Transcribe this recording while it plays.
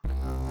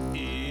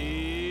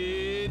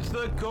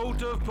the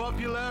Cult of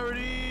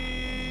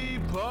Popularity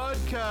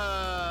podcast.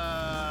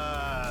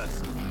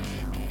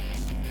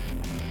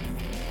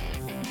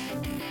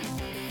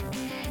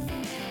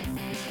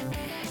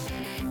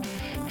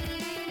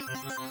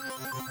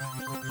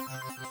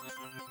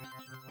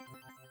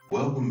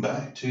 Welcome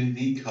back to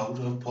the Cult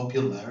of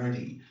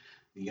Popularity,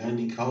 the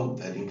only cult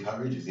that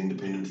encourages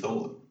independent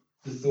thought.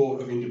 The thought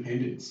of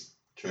independence,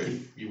 True.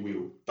 if you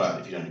will.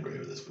 But if you don't agree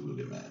with us, we will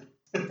get mad.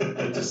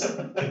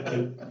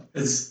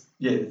 It's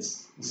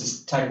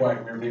just take away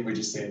from everything we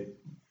just said.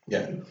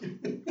 Yeah.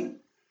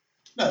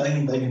 No, they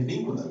can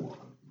think what they want.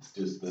 It's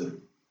just that,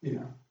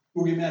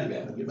 We'll get mad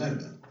about they'll it. get mad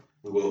about it.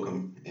 We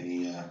welcome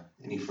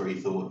any free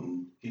thought,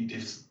 and if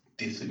you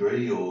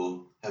disagree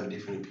or have a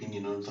different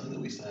opinion on something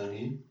that we say on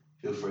here,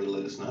 feel free to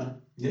let us know.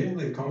 Yeah,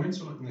 leave comments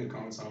on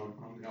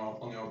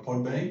the old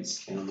pod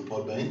beans, And on the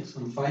Podbeans,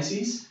 on the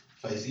faces,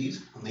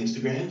 on the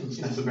Instagrams, and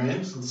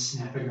Snapograms, on the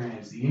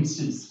snapograms, the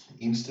instas,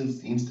 the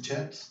Insta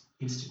chats.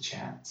 Insta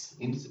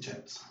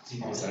chats. So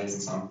You might say isn't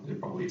some. There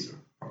probably is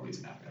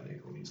an app out there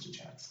called Insta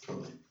chats.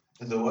 Probably.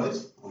 As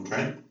always, I'm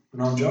Trent.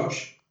 And I'm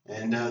Josh.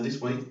 And this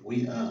week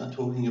we are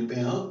talking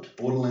about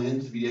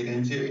Borderlands video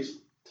game series,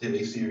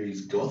 TV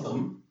series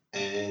Gotham,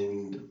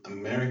 and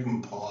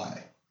American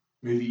Pie.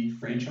 Movie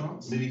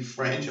franchise. Movie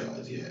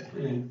franchise, yeah.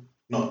 Yeah.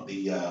 Not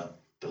the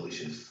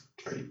delicious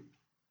treat.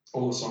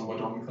 Or the song by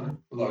Don McLean.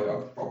 Although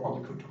I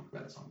probably could talk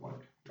about the song by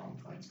Don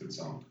McLean's a good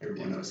song.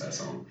 Everyone knows that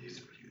song. It's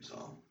a pretty good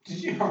song.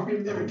 Did you know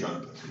Every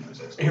drunk person knows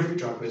that song. Every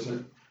drunk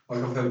person.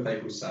 Like I've heard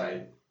people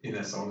say in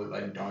that song that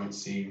they don't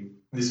sing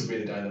 "This Will Be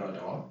the Day That I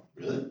Die."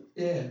 Really?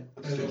 Yeah.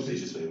 Like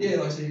superstitious people? Yeah,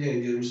 like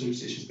they're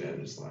superstitious about it.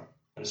 It's like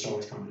I just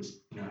always kind of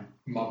just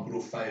mumbled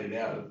or faded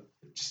out of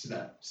just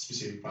that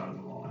specific part of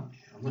the line.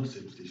 Yeah, I'm not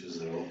superstitious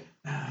at all.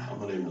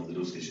 I'm not even a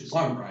little stitious.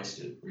 I embraced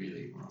it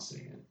really when I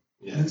sing it.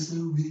 Yeah. This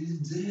will be the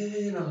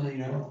day,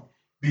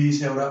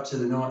 beers held up to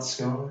the night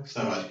sky.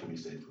 So much can be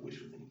said for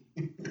wishful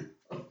thinking.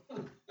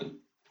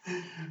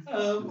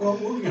 Well,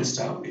 what are we going to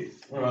start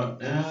with? All right.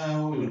 What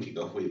are we going to kick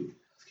off with?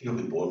 Let's kick off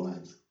with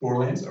Borderlands.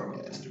 Borderlands? All right,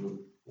 Yeah. let's do it.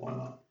 Why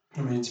not?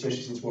 I mean,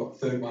 especially since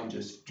third one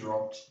just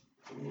dropped.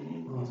 A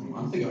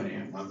month ago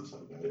now. A month or so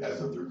ago, as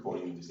of the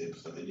recording of this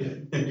episode, yeah.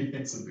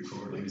 It's a big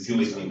recording. If you're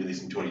listening to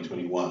this in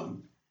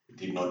 2021, it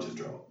did not just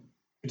drop.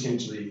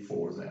 Potentially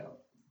 4 is out.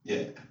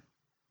 Yeah.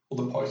 Or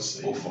the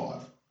post Or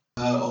 5.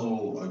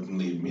 I'll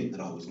openly admit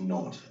that I was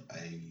not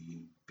a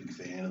big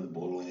fan of the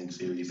Borderlands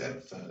series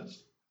at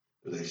first.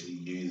 It was actually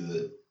you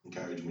that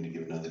encouraged me to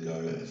give another go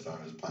as far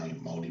as playing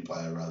it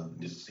multiplayer rather than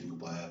just a single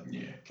player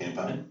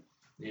campaign.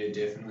 Yeah,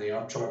 definitely.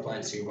 I tried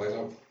playing single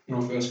player.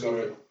 When I first got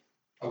it,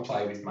 I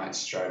played with mates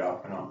straight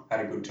up and I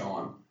had a good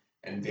time.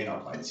 And then I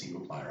played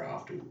single player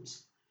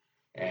afterwards.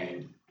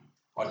 And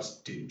I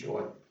just did enjoy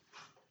it.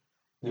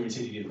 Then when you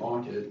said you didn't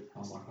like it, I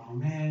was like, oh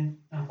man,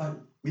 I played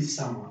with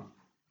someone.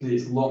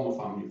 It's a lot more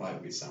fun when you play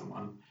it with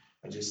someone.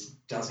 It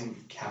just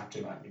doesn't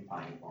captivate me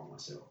playing it by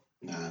myself.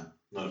 Nah,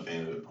 not a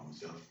fan of it by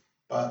myself.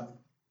 But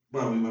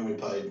when we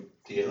played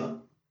together,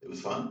 it was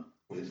fun.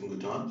 We had some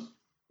good times.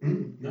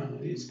 No,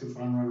 it is good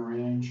fun running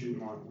around,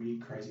 shooting like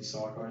weird, crazy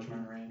psychos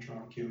running around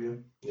trying to kill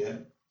you. Yeah,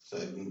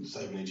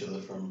 saving each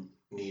other from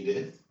near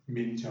death.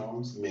 Many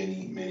times.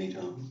 Many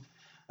times.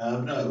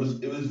 No,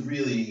 it was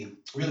really,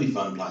 really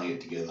fun playing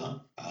it together.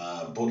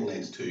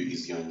 Borderlands 2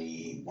 is the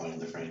only one in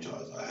the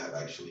franchise I have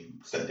actually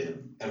sat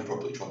down and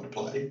properly tried to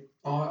play.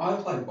 I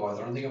played both.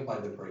 I don't think I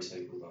played the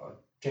pre-sequel though.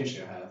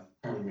 Potentially I have.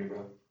 I can't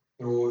remember.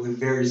 They're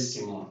very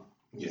similar.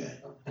 Yeah,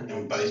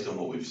 and based on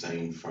what we've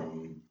seen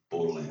from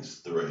Borderlands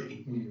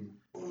 3,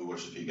 when we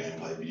watched a few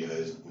gameplay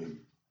videos, we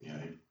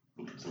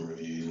looked at some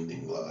reviews and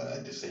things like that,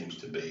 it just seems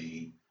to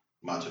be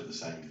much of the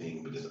same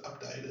thing but just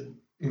updated.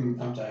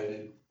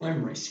 Updated.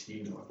 When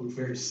reskinned, look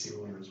very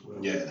similar as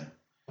well. Yeah.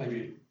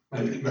 Maybe the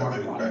it might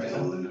be graphics better.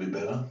 a little bit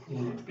better.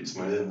 Yeah. It's a bit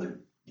smoother, and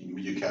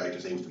your character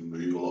seems to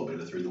move a lot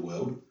better through the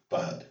world,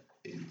 but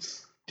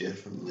it's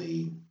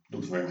definitely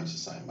looks very much the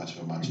same, much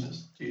of a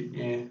muchness.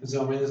 Yeah, because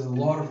there's a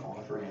lot of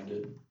hype around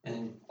it,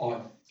 and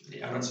I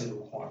don't see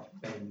the hype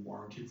being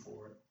warranted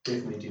for it.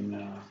 Definitely didn't.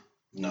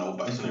 No,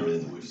 based on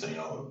everything that we've seen,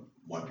 I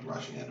won't be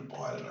rushing out to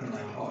buy it. I don't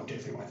know. I'll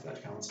definitely wait for that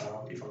to come on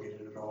sale if I get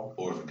it at all.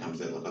 Or if it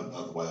comes out like the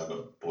other way, I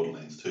got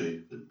Borderlands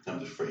 2. It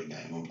becomes a free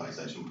game on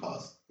PlayStation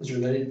Plus. That's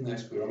really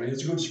that's good. I mean,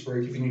 it's a good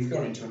spruik. If you've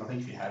got into it, I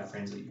think if you had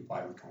friends that you could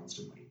play with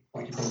constantly,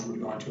 like you probably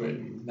would go into it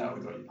and that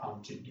would got you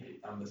pumped to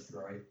get number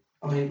 3.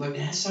 I mean, like, it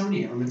has so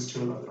many elements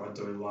to it that I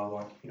do love.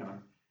 Like,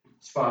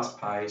 it's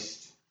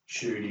fast-paced,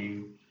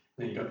 shooting,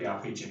 then you've got the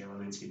RPG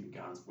elements, giving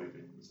guns,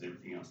 weapons,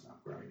 everything else, and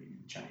upgrading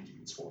and changing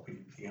and swapping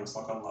and everything else.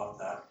 Like, I love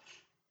that.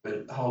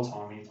 But the whole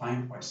time when you're playing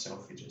it by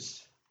yourself, you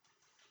just...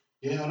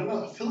 Yeah, I don't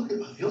know. I feel like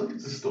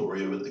it's the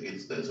story of it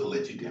that sort of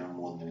lets you down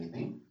more than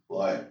anything.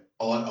 Like,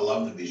 I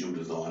love the visual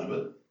design of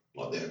it,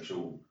 like the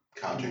actual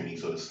cartoony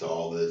sort of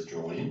style that it's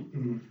drawn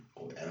in,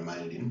 or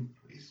animated in.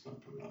 It's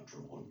probably not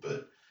drawn,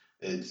 but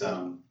it's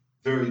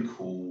very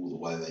cool the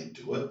way they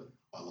do it.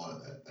 I like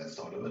that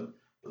side of it.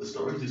 But the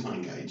story's just not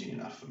engaging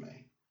enough for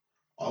me.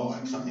 I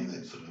like something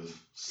that sort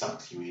of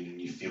sucks you in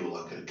and you feel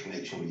like a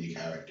connection with your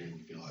character and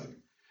you feel like,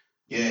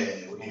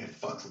 yeah, we're going to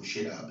fuck some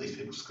shit up. These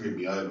people screwed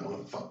me over. I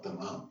want to fuck them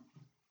up.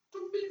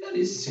 But that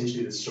is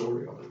essentially the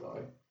story of it,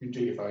 though. You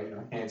do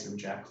if handsome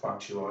Jack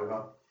fucks you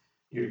over,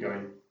 you gotta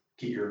go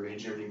get your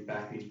revenge, everything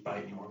back, and he's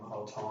baiting you on the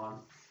whole time.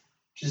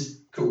 Which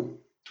is cool.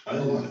 I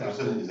don't think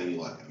there's any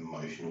like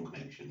emotional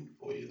connection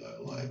for you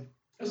though. Like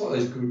there's like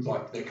those good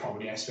the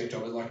comedy aspect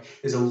of it. Like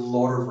there's a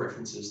lot of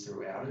references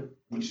throughout it,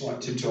 which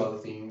like to other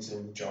things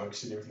and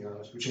jokes and everything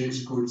like that, which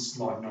is good,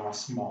 like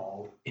nice,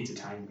 mild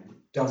entertainment.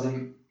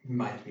 Doesn't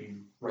make me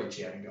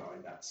reach out and go,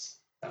 that's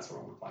what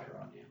I want to play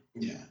right now.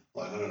 Yeah,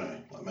 like I don't know,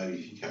 like maybe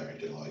if your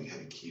character like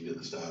had a kid at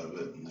the start of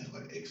it and they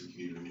like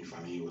executed him in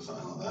front of you or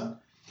something like that,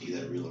 you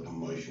get that real like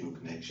emotional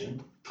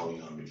connection. Probably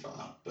going a bit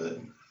far, but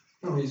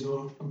probably as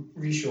well. I'm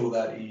pretty sure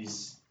that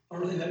is. I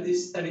don't know. That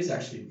is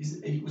actually.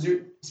 Was there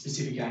a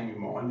specific game in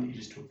mind that you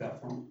just took that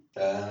from?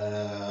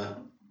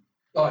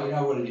 Oh, you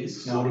know what it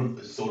is. Sort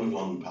of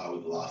on par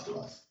with The Last of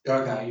Us.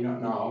 Okay, no,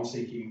 I was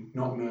thinking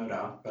not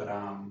murder, but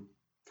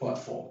Fallout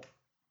 4.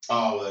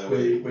 Oh,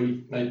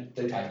 where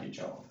they take your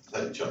child.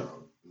 Take your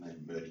child and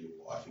they murder your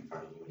wife in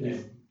front of you.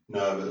 Yeah.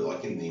 No, but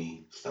like in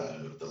the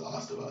start of The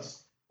Last of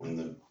Us,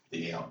 when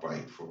the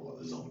outbreak for like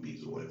the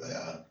zombies or whatever they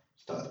are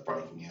starts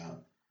breaking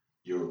out,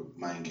 your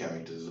main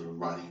characters are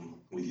running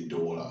with your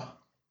daughter,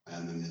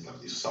 and then there's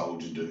like this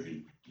soldier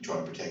dude. You try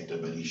to protect her,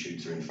 but he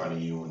shoots her in front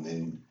of you, and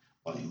then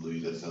like you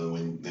lose her. So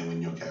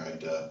when your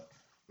character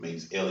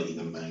meets Ellie,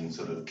 the main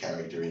sort of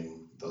character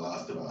in The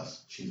Last of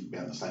Us, she's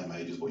about the same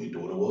age as what your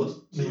daughter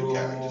was. So your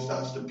character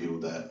starts to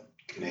build that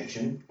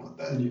connection like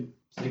that. Yeah.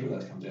 Sequel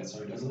that comes out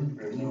soon, doesn't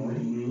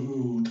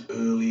it?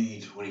 Early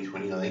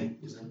 2020, I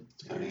think. Is it?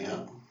 It's coming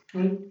out. I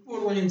mean,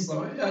 Borderlands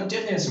though,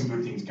 definitely has some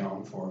good things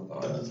going for it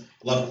though.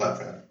 Love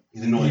Claptrap.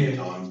 He's annoying at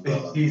times,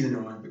 but he's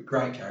annoying, but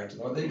great character.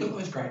 Like they've got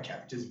those great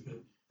characters, but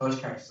those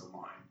characters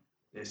alone,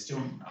 they're still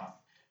enough.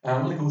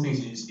 One of the cool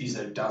things is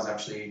that it does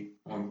actually,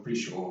 I'm pretty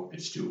sure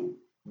it still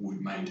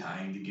would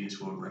maintain the Guinness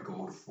World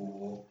Record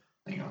for,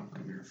 hang on,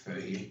 let me refer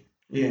here.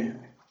 Yeah,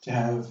 to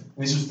have,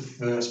 this was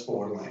the first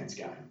Borderlands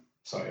game.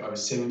 So over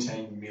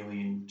 17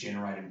 million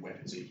generated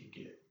weapons that you could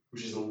get,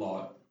 which is a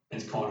lot.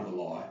 And it's kind of a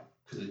lie,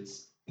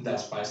 because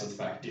that's based on the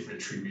fact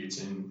different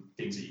attributes and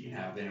things that you can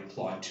have then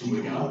applied to you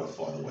a can gun.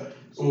 modify the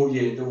weapons. Oh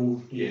yeah,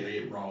 they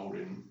get rolled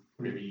and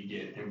whatever you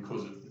get, and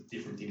because of the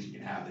different things you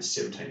can have, there's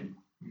 17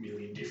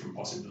 million different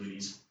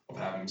possibilities of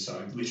having.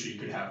 So literally, you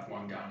could have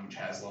one gun which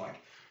has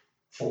like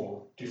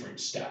 4 different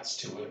stats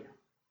to it,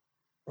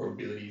 or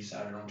abilities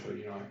added onto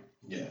it.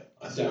 Yeah,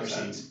 I see. Those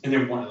things, and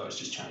then one of those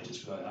just changes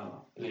for the other,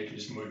 and then you can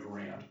just move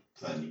around.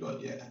 So then you got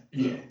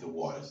the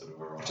wider sort of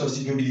variety. So it's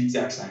going to be the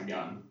exact same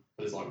gun,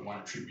 but there's like one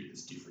attribute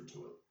that's different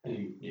to it,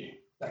 and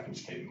that can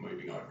just keep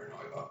moving over and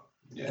over.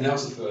 Yeah. And that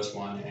was the first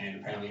one, and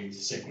apparently the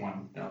second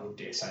one, and I would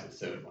dare say the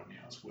third one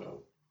now as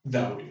well.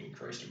 That would have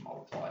increased and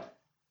multiplied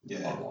a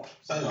lot.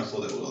 Something I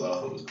saw that I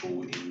thought was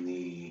cool in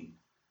the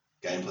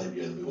gameplay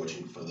video that we were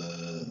watching for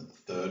the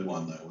third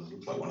one though was it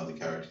looks like one of the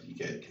characters you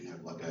get can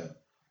have like a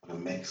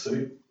mech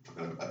suit,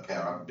 like a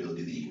power up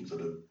ability that you can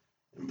sort of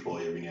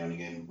employ every now and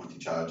again once you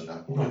charge it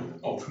up.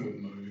 Ultimate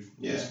move.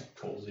 Yeah. Just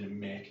calls it a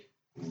mech.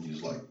 And you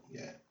just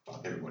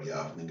fuck everybody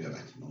up and then go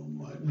back to normal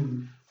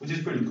mode, which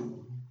is pretty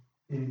cool.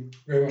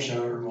 Very much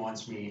so. It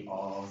reminds me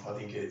of, I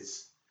think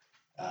it's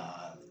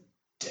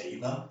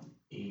D.Va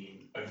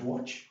in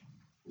Overwatch.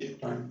 Yeah.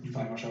 You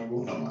play much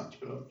Overwatch? Not much,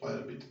 but I've played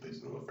a bit to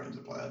pieces with my friends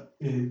that play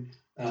it.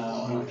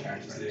 Yeah. One of the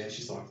characters there,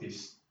 she's like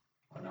this,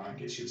 I don't know, I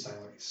guess you'd say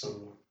like sort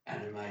of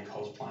anime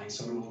cosplaying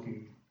sort of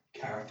looking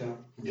character.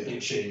 Yeah.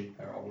 And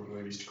her old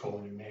movies to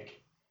call it a mech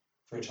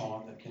for a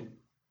time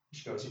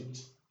she goes in and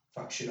just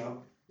fuck shit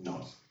up.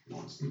 Nice.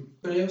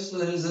 But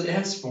it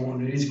has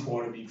spawned, it is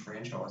quite a big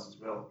franchise as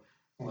well.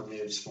 Well,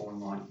 they've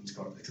spawned it's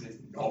got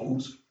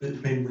novels that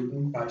have been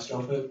written based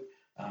off it.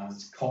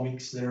 There's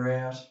comics that are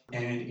out,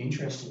 and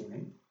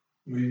interestingly,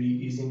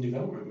 movie is in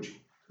development, which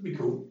could be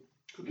cool.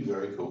 Could be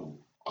very cool.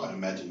 I'd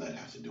imagine they'd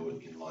have to do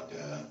it in like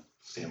a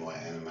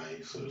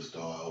semi-anime sort of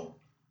style,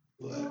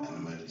 with that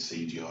animated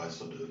CGI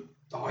sort of.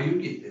 Oh,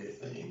 you'll get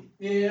there. Thing.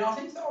 Yeah, I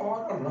think so.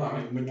 I don't know.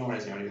 I mean, no one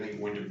has the only thing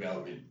when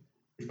development,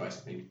 which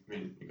basically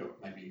you've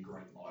got maybe a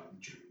green light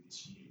during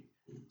this year,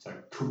 so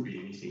it could be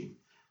anything.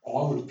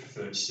 I would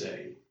prefer to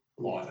see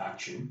live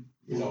action,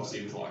 because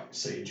obviously with like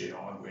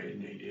CGI where it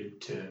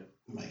needed to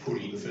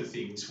put in for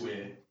things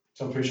where.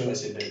 So I'm pretty sure they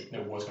said that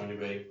there was going to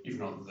be, if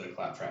not the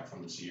Claptrap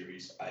from the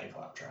series, a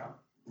Claptrap.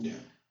 Yeah.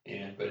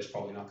 Yeah, but it's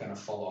probably not going to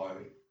follow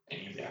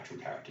any of the actual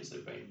characters that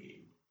have been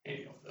in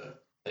any of the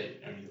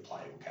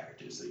playable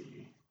characters that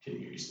you can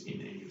use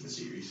in any of the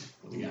series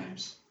or the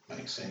games.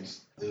 Makes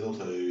sense. There's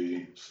also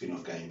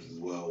spin-off games as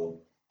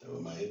well that were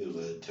made. There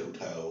was a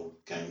Telltale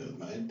game that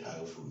was made,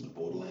 Tales from the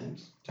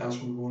Borderlands. Tales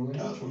from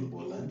the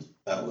Borderlands.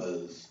 That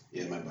was,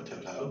 made by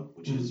Telltale,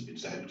 which is a bit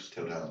sad because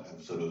Telltale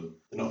have sort of,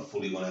 they're not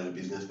fully gone out of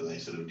business, but they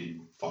sort of did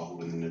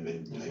fold and then they've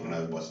been taken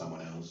over by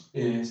someone else.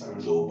 Yeah,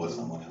 absorbed by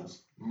someone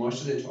else.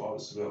 Most of their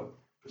titles as well.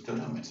 Because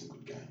Telltale made some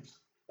good games.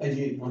 They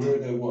did. I know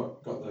they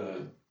got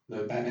the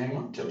The Batman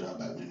one? Telltale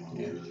Batman one.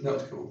 Yeah, Really that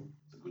was good. cool.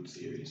 It's a good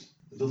series.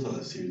 There's also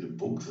a series of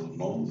books or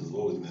novels as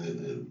well, isn't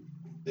there?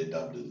 They're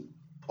dubbed as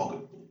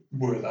pocket books.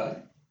 Were they?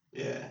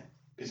 Yeah,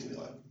 basically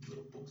like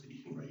little books that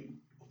you can read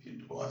off your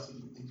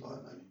devices and things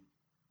like that.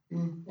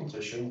 Not so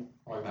sure.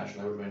 I imagine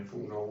they would have been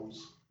full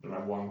novels. I don't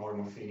know why I'm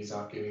holding my fingers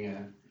up giving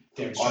a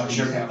Maybe.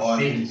 demonstration of how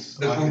thick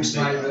the books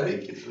may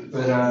be.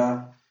 But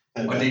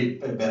I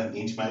did. About an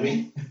inch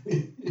maybe.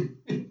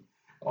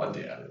 I doubt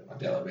it. I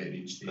doubt they'd be an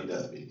inch thick. I doubt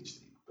it'd be an inch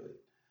thick, but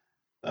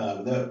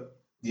they were.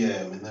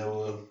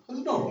 It was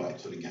an alright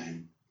sort of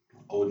game.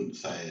 I wouldn't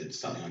say it's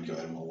something I'd go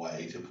out of my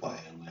way to play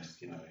unless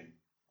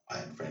I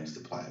had friends to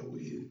play it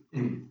with,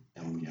 and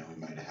we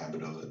made a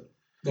habit of it.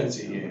 That's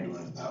it. We Yeah. were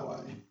doing it that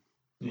way.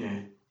 Yeah.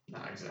 No,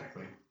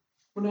 exactly.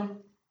 Well, no.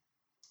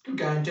 Good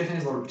game. Definitely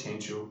has a lot of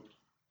potential.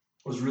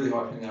 I was really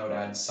hoping they would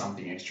add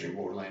something extra in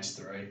Borderlands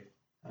 3.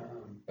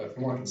 But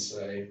from what I can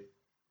see,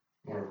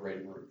 what I've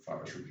read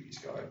far as reviews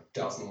go, it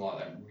doesn't look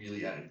like that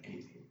really added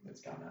anything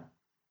that's going to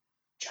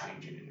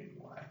change it in any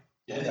way.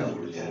 Yeah, they don't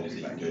really add is that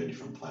you can go to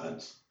different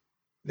planets.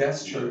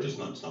 That's true. It's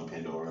not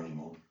Pandora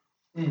anymore.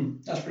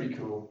 That's pretty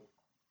cool.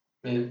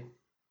 But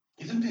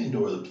Isn't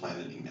Pandora the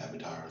planet in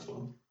Avatar as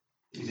well?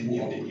 You've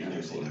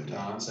never seen No, I Avatar.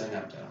 haven't seen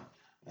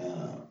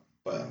Avatar.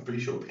 But I'm pretty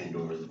sure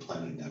Pandora is the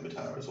planet in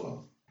Avatar as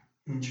well.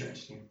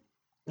 Interesting.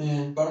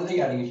 Yeah, but I don't think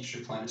adding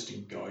extra planets to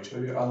go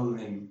to, other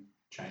than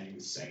changing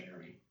the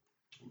scenery,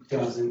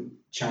 doesn't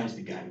change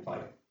the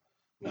gameplay.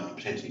 No,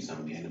 potentially some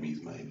of the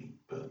enemies maybe,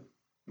 but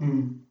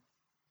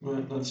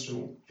Well, that's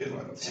still I feel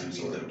like some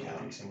enemies sort that of count,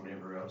 mechanics and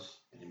whatever else.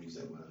 enemies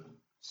that were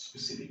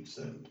specific to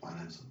certain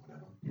planets or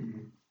whatever.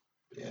 Mm-hmm.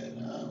 But yeah,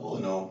 no, all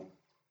in all,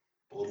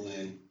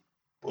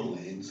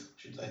 Borderlands, I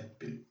should say, a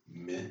bit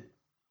meh.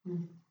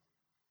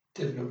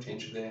 Definitely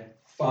potential there.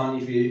 Fun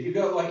if you've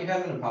got like you're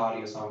having a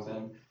party or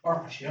something.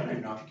 Or actually, I don't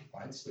even know if you can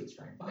play it split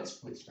screen. Play it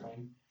split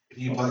screen. If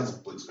you play a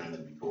split screen,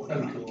 that'd be cool. I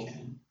don't know if you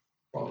can.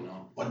 Probably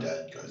not. My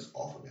dad goes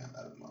off about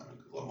that at the moment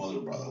because like my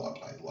little brother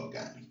plays a lot of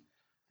games,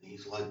 and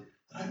he's like,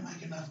 "They don't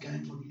make enough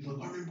games." Like he's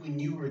like, "I remember when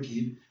you were a kid,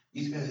 you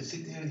used to be able to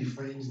sit there with your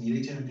friends and you'd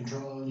each have a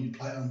controller and you'd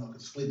play on like a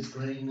split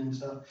screen and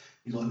stuff."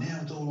 He's like, "Now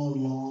it's all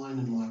online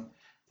and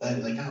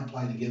like they can't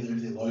play together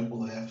if they're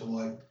local. They have to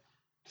like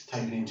just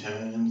take it in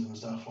turns and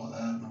stuff like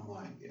that." And I'm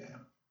like, "Yeah,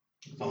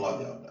 it's not like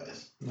the old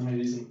days. No, it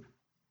isn't.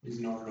 It's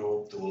not at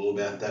all. It's all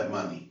about that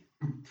money.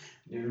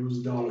 It was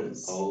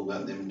dollars. All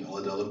about them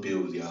dollar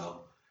bills,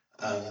 y'all."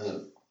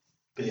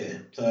 But yeah,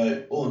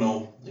 so all in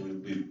all,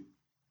 we've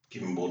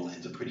given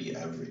Borderlands a pretty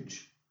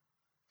average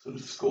sort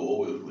of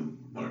score. We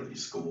not really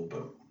score,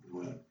 but we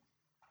weren't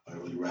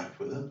overly wrapped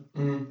with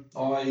it.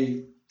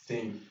 I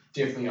think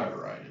definitely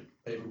overrated.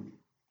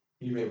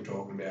 People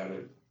talking about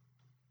it,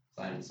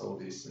 saying it's all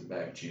this and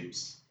bag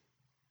chips,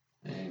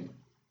 and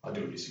I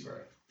do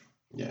disagree.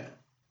 Yeah.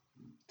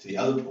 To the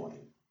other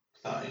point,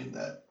 saying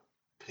that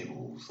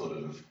people sort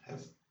of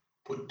have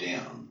put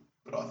down,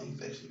 but I think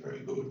it's actually very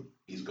good,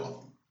 is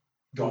Gotham.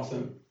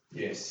 Gotham,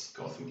 yes.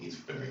 Gotham is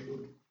very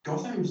good.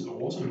 Gotham's an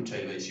awesome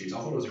TV series. I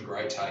thought it was a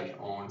great take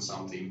on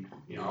something,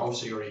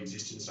 obviously already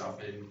existed and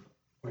stuff, and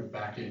went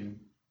back and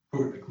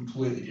put a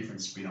completely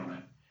different spin on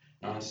it.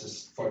 And it's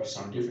just focused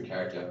on a different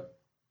character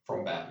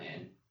from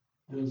Batman.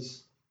 I think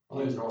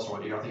it was an awesome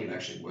idea. I think it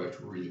actually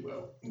worked really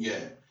well.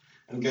 Yeah.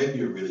 And it gave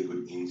you a really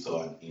good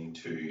insight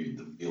into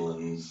the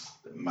villains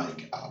that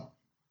make up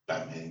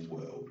Batman's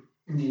world.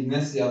 Yeah, and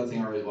that's the other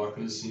thing I really like,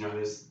 because,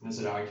 there's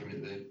an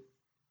argument that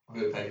I've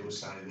heard people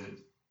say that,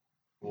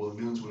 well, the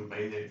villains wouldn't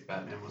be there if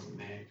Batman wasn't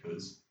there,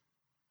 because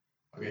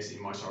I guess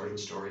in most origin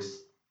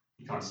stories,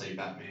 you can't see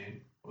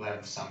Batman, or they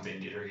have some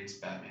vendetta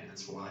against Batman,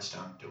 that's why they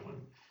start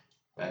doing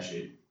bad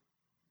shit.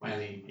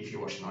 Mainly, if you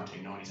watch the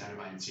 1990s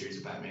animated series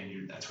of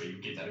Batman, that's where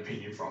you get that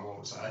opinion from, I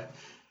would say.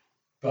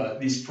 But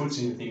this puts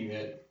in the thing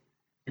that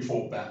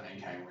before Batman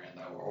came around,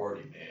 they were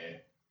already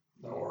there,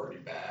 they were already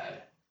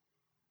bad,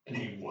 and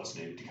he was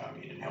needed to come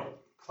in and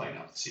help clean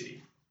up the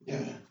city.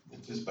 Yeah,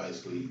 it just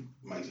basically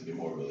makes it a bit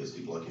more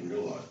realistic. Like in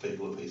real life,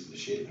 people are pieces of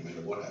shit no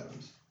matter what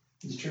happens.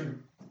 It's true.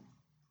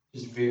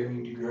 Just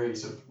varying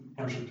degrees of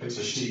how much of a piece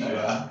of shit you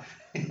are.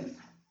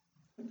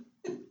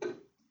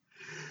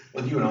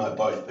 Like you and I are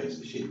both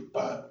pieces of shit,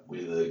 but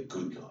we're the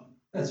good kind.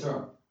 That's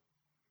right.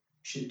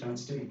 Shit don't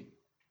stink.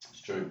 It's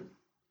true.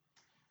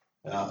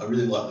 I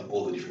really like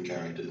all the different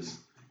characters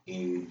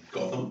in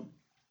Gotham.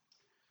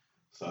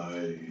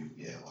 So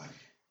yeah,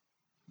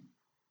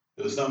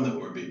 there were some that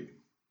were a bit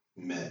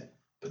meh,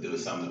 but there were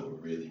some that were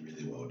really,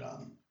 really well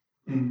done.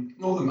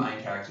 All the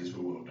main characters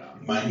were well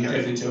done.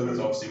 Definitely tell there's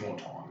obviously more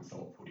time and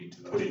thought put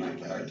into those main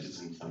characters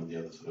and some of the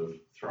other sort of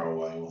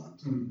throwaway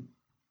ones.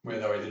 Where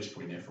they were either just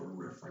put in there for a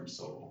reference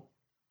or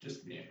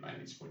just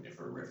mainly just put in there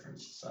for a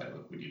reference to say,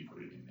 look, we did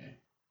put it in there.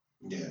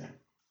 Yeah.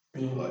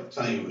 Like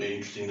something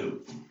interesting that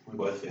we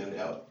both found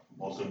out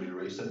whilst doing a bit of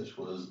research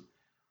was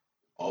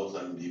I was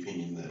under the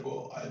opinion that,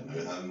 well, I had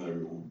no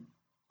real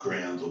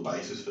grounds or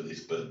basis for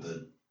this, but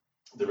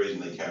the reason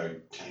they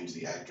changed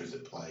the actress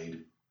that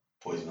played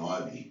Poison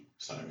Ivy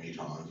so many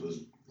times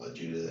was like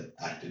due to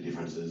actor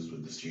differences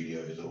with the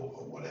studios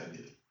or what have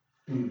you.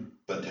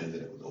 But it turns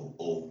out it was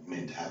all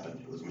meant to happen.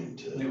 It was meant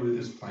to. It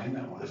was planned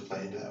that It way. was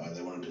planned that way.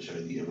 They wanted to show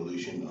the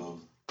evolution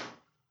of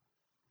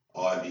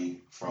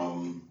Ivy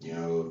from,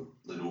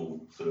 a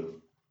little sort of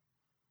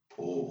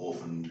poor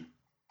orphaned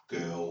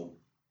girl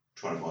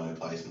trying to find her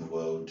place in the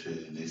world to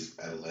this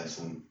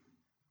adolescent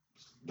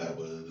that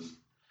was,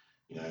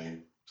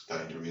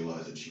 starting to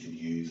realise that she could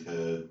use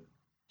her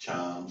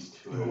charms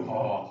to her I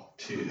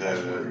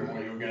was wondering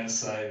what you were going to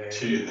say there.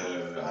 to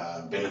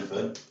her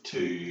benefit,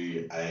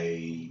 to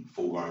a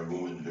full-grown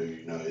woman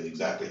who knows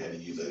exactly how to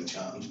use those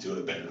charms to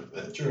her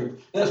benefit. True.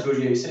 That's good.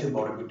 Yeah, you see a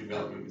lot of good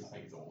development with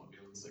all the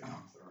villains that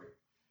come through.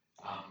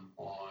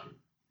 On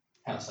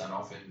how to start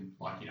off and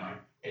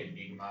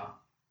Enigma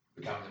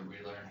becoming the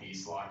Riddler, and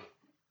he's like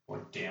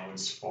downward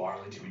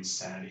spiral into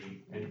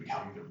insanity and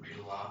becoming the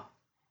Riddler.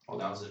 Oh,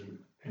 that was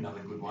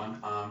another good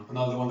one.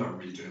 Another one that I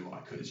really do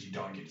like, because you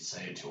don't get to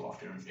see it too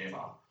often, if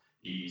ever,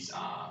 is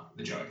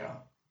the Joker.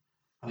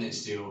 I think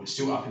it's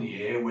still up in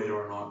the air whether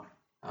or not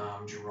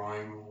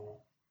Jerome or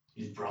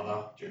his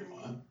brother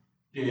Jeremiah.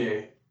 Yeah,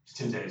 it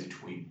turns out he's a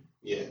twin.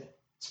 Yeah.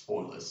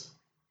 Spoilers.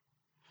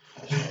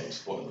 Hashtag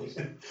spoilers.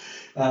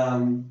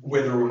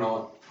 Whether or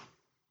not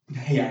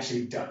he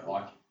actually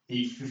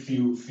he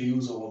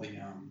feels all the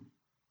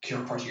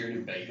criteria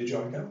to be the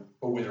Joker,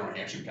 or whether or not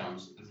he actually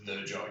becomes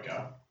the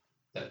Joker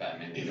that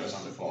Batman then goes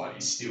on to fight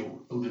is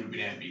still a little bit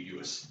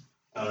ambiguous.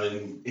 I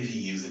mean, if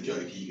he is the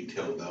Joker, you could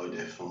tell they were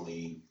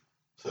definitely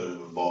sort of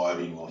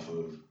vibing off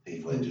of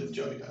Heath Ledger's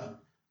Joker.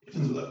 If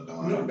it's what they were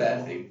going. Not a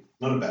bad thing.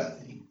 Not a bad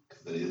thing,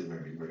 because that is a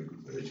very, very good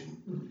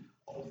version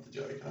of the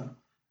Joker.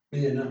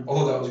 Yeah, no, I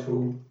thought that was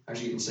cool.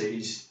 Actually, you can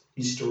see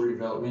his story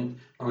development.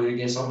 I mean, I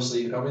guess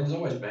obviously, there's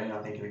always been,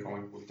 I think, in the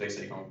comic book,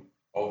 DC comic,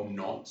 of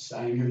not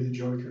saying who the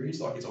Joker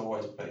is. Like, it's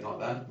always been like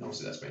that. And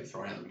obviously, that's been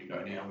thrown out the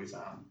window now with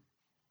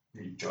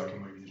the Joker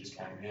movie that just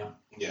came out.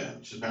 Yeah,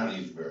 which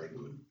apparently is very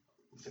good.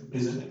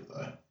 Is it?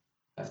 Though.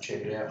 Have to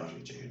check it out. I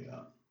should check it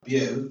out. But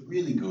yeah, it was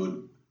really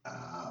good.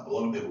 A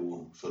lot of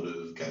people sort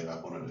of gave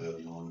up on it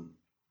early on,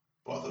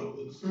 but I thought it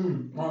was.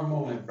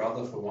 My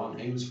brother, for one,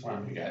 he was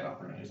one who gave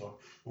up on it. He's like,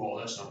 well,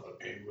 that's not the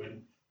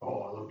Penguin.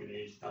 Oh, look at it,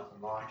 it's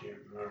nothing like it.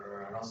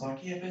 And I was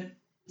like, yeah, but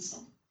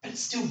it's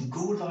still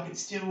good. Like,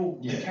 it's still,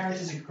 the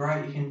characters are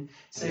great. You can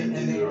see and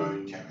they're their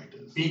own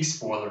characters. Big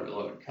spoiler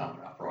alert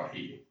coming up right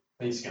here.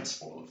 I think it's going to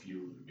spoil a few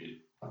a little bit.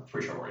 I'm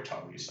pretty sure I already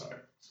told you, so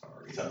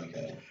sorry. It's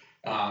okay.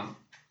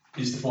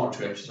 Is the final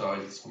 2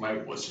 episodes, or maybe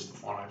it was just the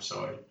final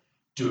episode,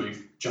 do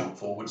jump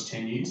forwards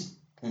 10 years.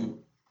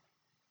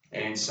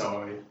 And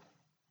so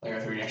they go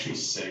through and actually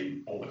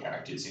see all the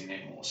characters in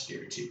their more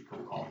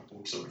stereotypical comic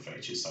book sort of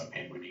features. So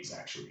Penguin is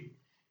actually,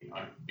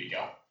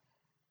 bigger.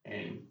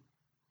 And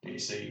you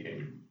see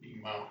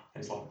Enigma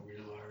has like a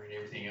Riddler and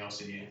everything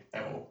else in here. They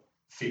all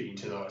fit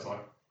into those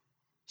like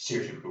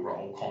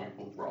stereotypical comic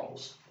book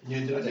roles.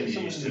 Yeah, did I see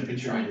someone in a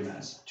picture of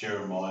of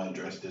Jeremiah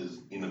dressed as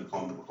in a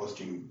comic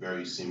costume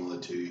very similar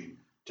to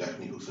Jack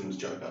Nicholson's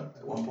Joker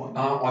at one point?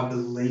 I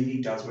believe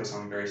he does wear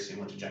something very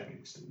similar to Jack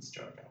Nicholson's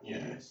Joker.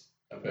 Yeah. Yes.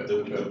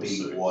 The big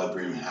suit. Wide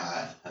brim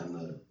hat and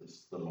the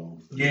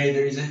long suit. Yeah,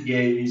 there is it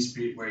is a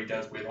bit where he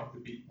does wear like the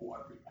big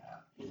wide brim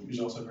hat, which is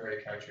also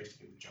very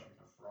characteristic of the Joker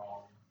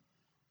from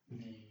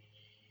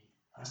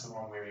that's the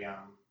one where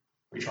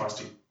he tries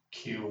to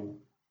kill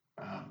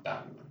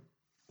Batwoman.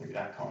 Look at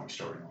that comic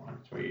storyline.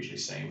 It's where you usually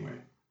see him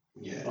where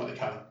like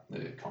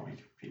the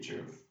comic picture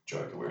of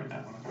Joker wearing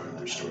that one. I can't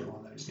remember which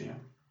storyline that is now.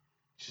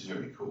 Which is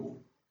very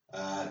cool.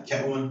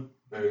 Catwoman,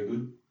 very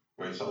good.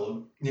 Very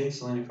solid. Yeah,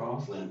 Selena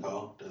Kyle. Selena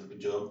Kyle does a good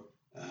job.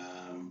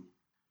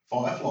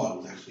 Firefly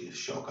was actually a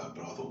shocker,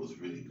 but I thought it was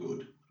really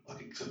good.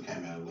 Like, it sort of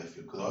came out of left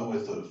field, because I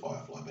always thought of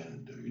Firefly being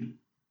a dude.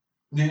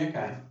 Yeah,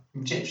 okay.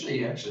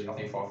 Potentially, actually, I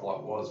think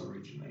Firefly was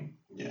originally.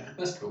 Yeah.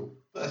 That's cool.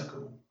 That's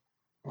cool.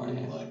 Oh,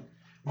 yeah. Like,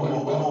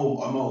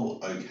 I'm all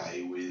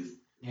okay with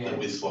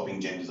with swapping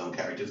genders on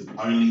characters,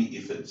 only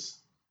if it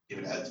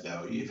adds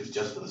value. If it's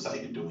just for the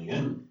sake of doing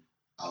it,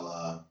 a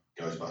la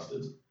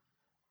Ghostbusters,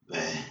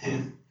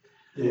 then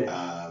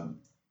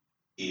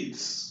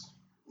it's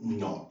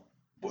not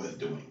worth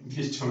doing.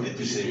 Just doing it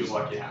just feels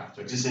like you have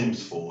to. It just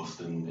seems forced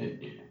and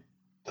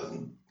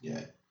doesn't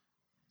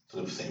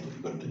sort of seems like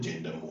you've got an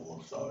agenda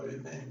more so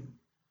than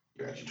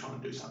you're actually trying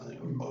to do something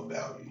of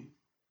value.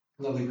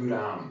 Another good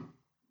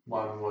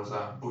one was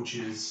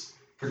Butcher's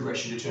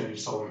progression to turn into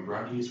Solomon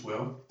Grundy as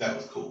well. That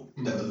was cool.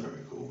 That was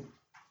very cool.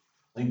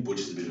 I think Butch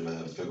is a bit of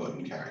a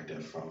forgotten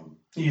character from.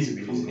 He is a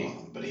bit, isn't he?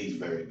 But he's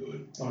very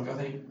good. Like, I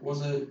think,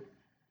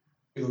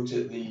 we looked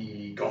at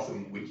the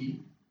Gotham wiki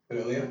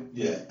earlier.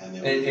 Yeah, and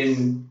had there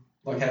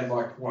would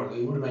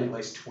have been at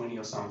least 20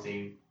 or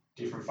something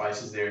different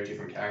faces there,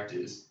 different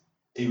characters.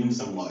 Even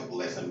some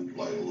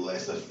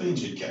lesser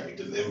featured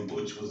characters, and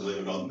Butch was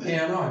even on there.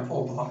 Yeah, I know,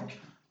 poor bloke.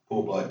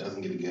 Poor bloke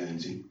doesn't get a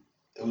Guernsey.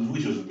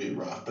 Which was a bit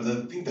rough, but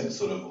I think that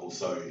sort of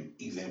also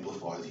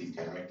exemplifies his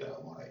character.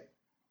 Like,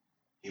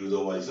 he was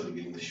always sort of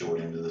getting the short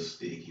end of the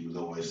stick. He was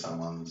always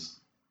someone's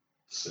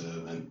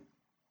servant.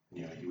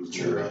 He was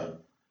never,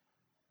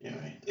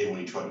 even when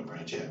he tried to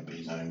branch out and be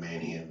his own man,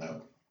 he ended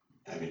up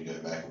having to go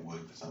back and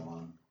work for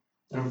someone.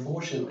 And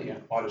unfortunately,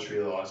 I just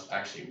realised I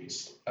actually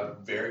missed a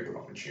very good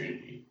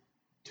opportunity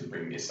to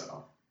bring this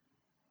up.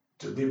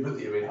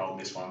 Deliberately, I've been holding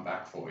this one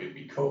back for you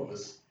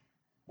because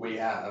we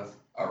have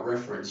a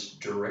reference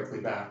directly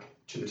back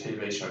to the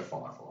TV show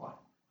Firefly.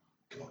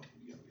 God,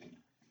 here we go again.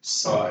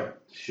 So,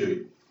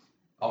 Shoot.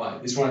 oh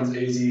mate, this one's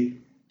easy.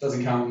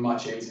 Doesn't come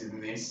much easier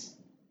than this.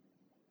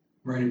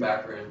 Marina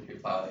Baccarin, who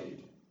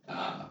played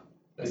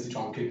Leslie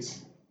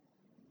Tompkins.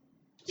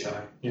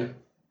 So, yeah,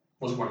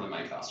 was one of the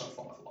main cast of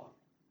Firefly.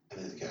 And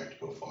there's a character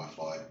called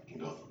Firefly in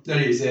Gotham.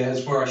 That is, yeah,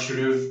 that's where I should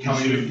have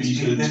come in. You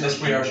should have That's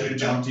where I should have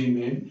jumped in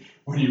then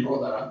when you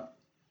brought that up.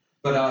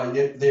 But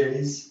yeah, there it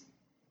is.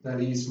 That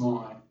is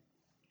my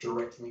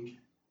direct link.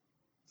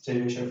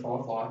 TV show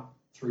Firefly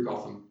through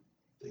Gotham.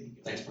 There you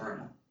go. Thanks,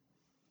 Marina.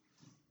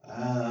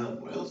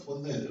 What else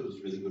was there? It was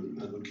really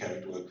good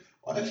character work.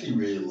 I actually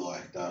really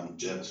liked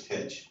Jervis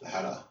Ketch, the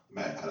Hatter,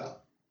 Mad Hatter.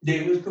 Yeah,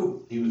 it was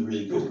cool. He was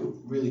really It was cool.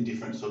 cool. Really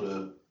different sort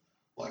of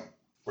like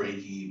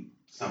freaky,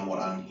 somewhat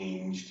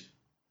unhinged.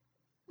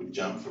 Would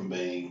jump from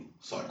being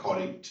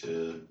psychotic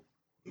to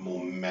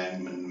more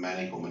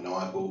manic or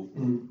maniacal,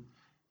 Mm.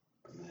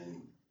 and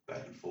then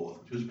back and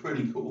forth, which was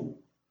pretty cool.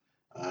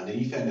 Then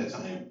you found out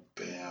something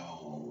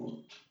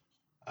about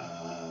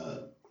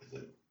is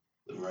it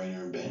the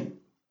Marina and Ben?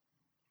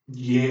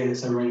 Yeah,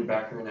 so Marina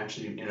Baccarin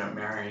actually ended up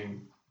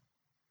marrying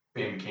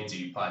Ben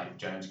McKenzie, who played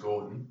James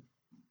Gordon.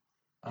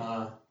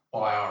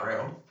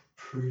 IRL.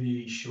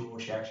 Pretty sure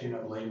she actually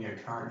ended up leaving her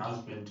current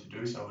husband to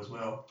do so as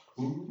well.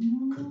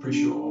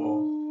 Pretty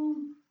sure,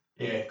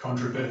 yeah,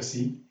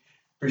 controversy.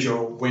 Pretty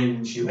sure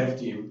when she left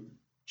him,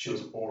 she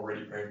was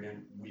already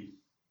pregnant with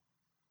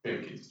Ben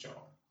McKenzie's child.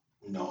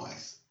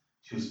 Nice.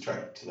 She was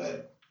attracted to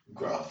that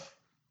gruff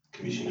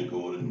Commissioner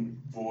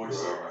Gordon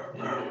Voice.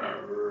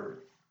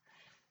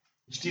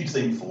 Which did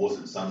seem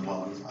forced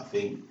sometimes, I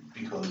think,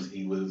 because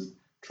he was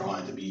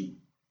trying to be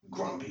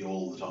grumpy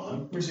all the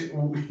time.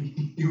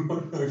 You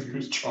won't know if he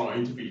was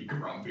trying to be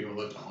grumpy all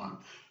the time.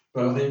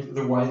 But I think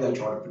the way they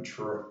tried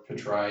to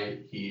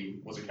portray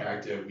him was a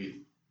character with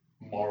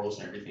morals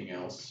and everything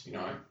else, you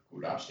know,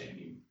 good,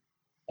 upstanding,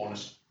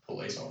 honest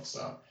police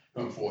officer,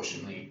 who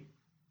unfortunately,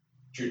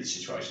 due to the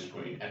situations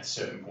we're in, at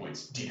certain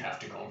points, did have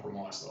to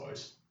compromise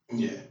those.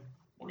 Yeah.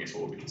 I guess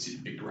what would be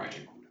considered big greater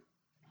good.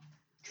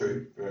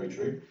 True, very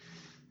true.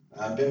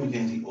 Ben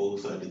McKenzie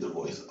also did the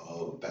voice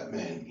of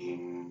Batman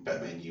in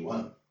Batman Year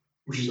One,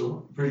 Which is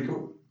all pretty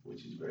cool.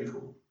 which is very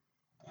cool,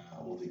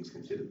 all things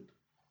considered.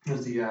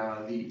 That's the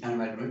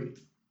animated movie.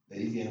 That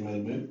is the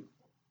animated movie.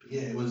 But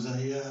yeah, it was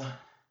an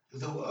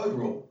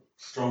overall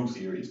strong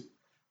series.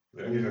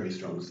 Very, very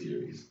strong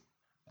series.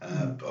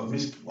 I've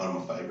missed one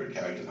of my favourite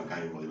characters. I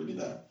can't even believe we did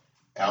that.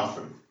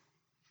 Alfred.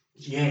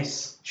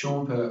 Yes,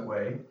 Sean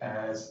Pertwee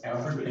as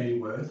Alfred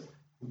Pennyworth.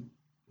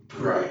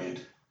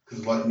 Brilliant.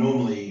 Because like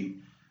normally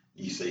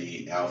you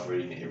see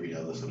Alfred in every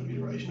other sort of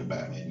iteration of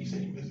Batman. You see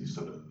him as this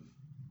sort of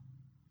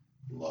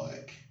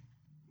like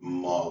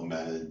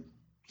mild-mannered,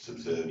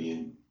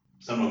 subservient,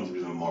 sometimes a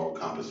bit of a moral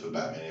compass for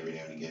Batman every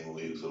now and again,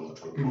 where he'll sort of like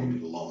try to pull him to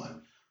the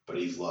line. But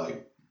he's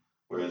like,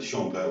 whereas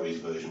Sean Pertwee's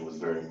version was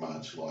very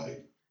much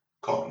like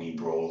Cockney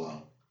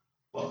brawler.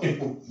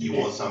 Like, you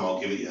want some, I'll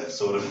give it you,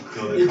 sort of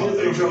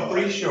I'm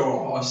pretty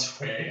sure, I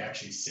swear he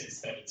actually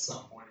says that at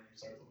some point.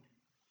 So,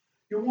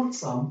 you want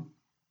some?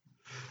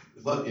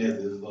 It's like, yeah,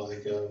 there's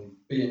like,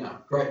 But yeah, no,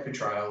 great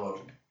portrayal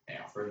of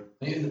Alfred.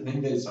 I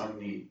think there's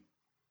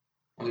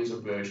a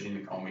version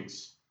in the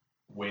comics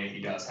where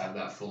he does have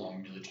that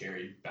full-on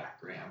military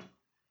background.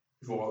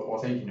 Or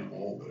I think in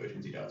all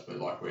versions he does, but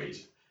like where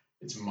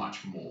it's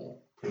much more,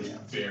 it's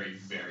very,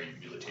 very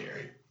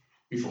military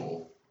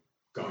before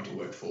going to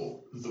work for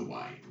the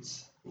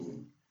Waynes.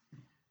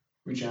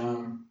 Which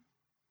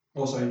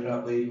also ended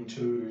up leading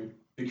to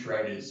the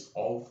creators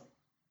of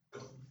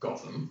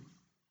Gotham,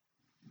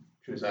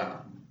 which was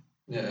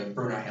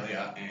Bruno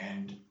Hellier,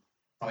 and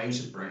I think it was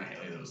just Bruno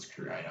Hellier that was the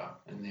creator,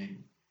 and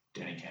then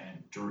Danny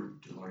Cannon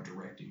did a lot of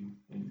directing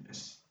and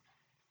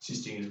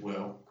assisting as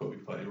well. Could be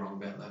completely wrong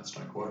about that, so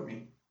don't quote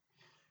me.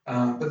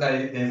 But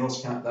they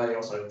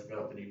also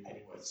developed the new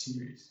Pennyworth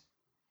series,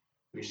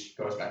 which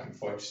goes back and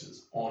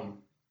focuses on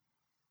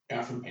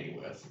Alfred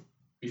Pennyworth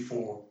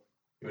before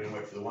he went to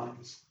work for the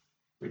Waynes,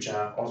 which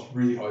I was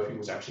really hoping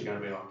was actually going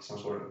to be like some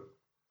sort of,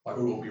 like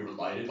it would all be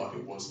related, like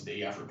it was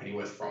the Alfred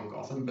Pennyworth from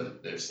Gotham,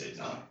 but they've said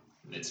no,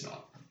 it's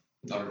not.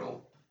 Not at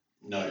all.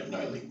 No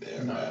link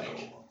there No at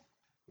link. all.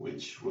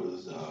 Which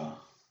was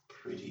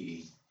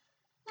pretty...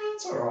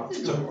 It's alright.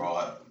 It's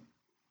alright.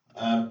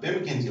 Ben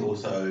McKenzie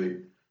also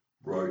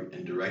wrote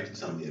and directed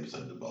some of the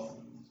episodes of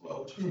Gotham as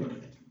well, which I forgot to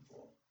mention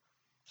before.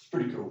 It's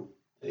pretty cool.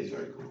 It is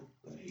very cool.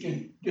 Yeah,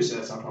 just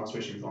that sometimes,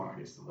 especially with like, I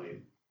guess, the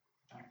lead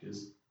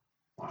actors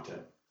like to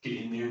get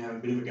in there and have a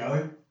bit of a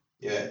go.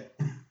 Yeah.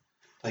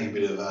 Take a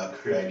bit of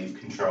creative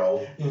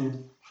control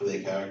for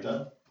their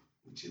character,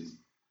 which is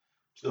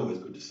always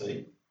good to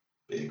see.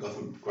 But yeah,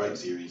 Gotham, great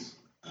series.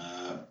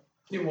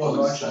 It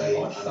was actually.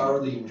 I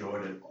thoroughly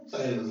enjoyed it. I'd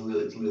say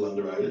it's a little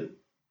underrated.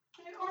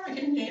 Yeah, I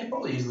reckon, yeah, it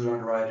probably is a little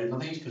underrated. And I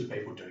think it's because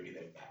people do get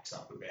their backs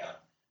up about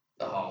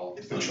the whole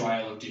It's not-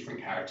 portrayal of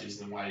different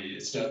characters and the way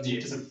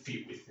it doesn't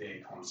fit with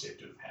their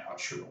concept of how it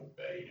should all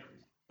be and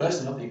everything.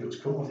 Personally, I think it was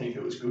cool. I think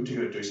it was good to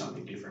go do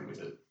something different with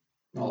it.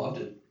 I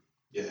loved it.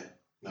 Yeah,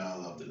 no, I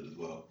loved it as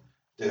well.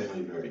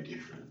 Definitely very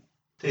different.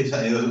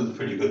 TSA was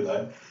pretty good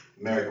though.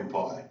 American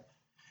Pie,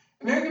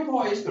 American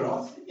Pie is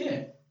good.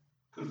 Yeah.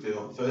 good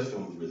film. The first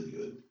film was really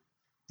good.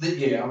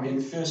 Yeah, I mean,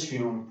 the first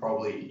film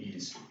probably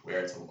is where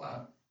it's all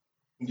at.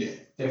 Yeah,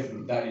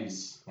 Definitely, that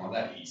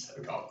is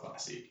a cult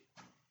classic.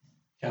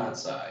 Can't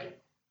say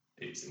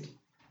it isn't.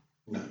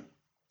 no,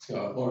 It's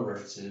got a lot of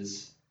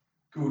references,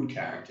 good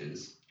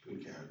characters.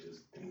 good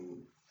characters.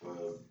 And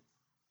for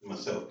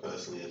myself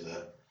personally, as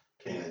a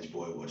teenage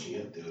boy watching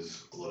it, there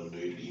was a lot of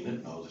nudity in it,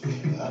 and I was a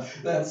fan of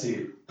that. That's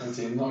it.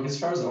 Like, as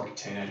far as like a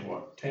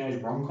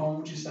teenage rom-com,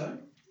 would you say?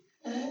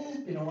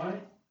 In a way.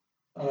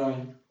 I don't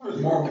know.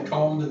 More on the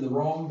com than the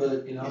rom,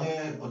 but you know.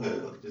 Yeah,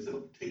 like just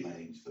a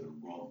teenage sort of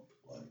romp,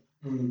 like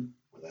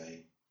where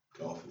they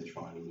go off and they're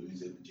trying to lose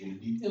their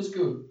virginity. It was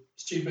good.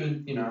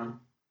 Stupid, you know.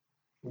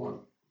 What?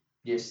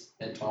 Yes,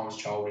 at times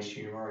childish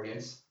humour, I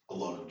guess. A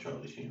lot of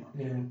childish humour.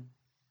 Yeah.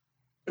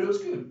 But it was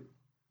good.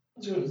 It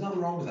was good. There's nothing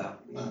wrong with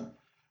that. No.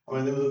 I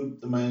mean, there was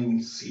the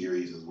main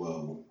series as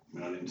well. I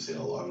mean, I haven't seen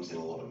a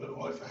lot of it.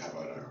 Or if I have,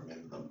 I don't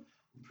remember them.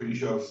 I'm pretty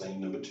sure I've seen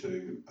number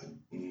 2. I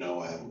know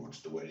I haven't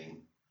watched The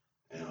Wedding,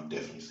 and I've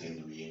definitely seen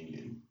The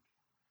Reunion.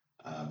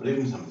 But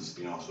even some of the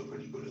spin-offs were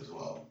pretty good as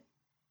well.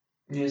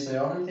 Yeah,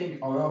 so I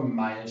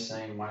may have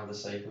seen one of the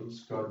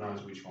sequels. God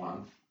knows which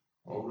one.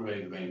 Or it would have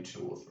either been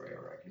 2 or 3,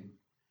 I reckon.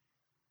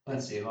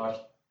 That's it. Like,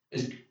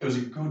 it was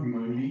a good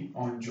movie.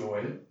 I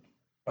enjoyed it.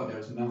 But there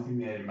was nothing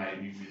there that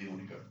made me really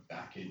want to go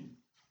back and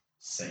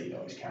see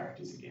those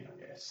characters again,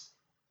 I guess.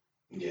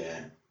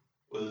 Yeah,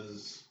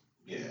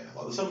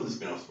 like some of the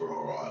spin-offs were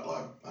alright.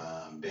 Like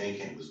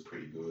Bandcamp was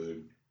pretty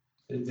good.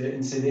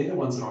 And see, they're the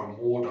ones that I don't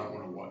want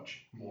to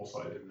watch more so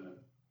than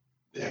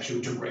the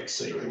actual direct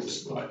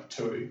sequels, like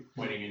 2,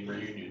 Wedding and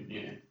Reunion,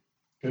 yeah.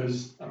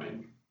 Because, I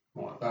mean,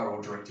 they're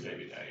all directed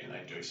every day and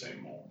they do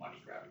seem more money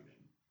grabbing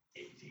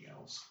than anything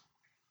else.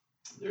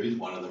 There is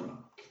one of them.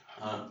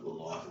 I can't for the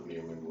life of me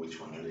remember which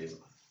one it is. I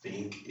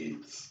think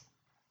it's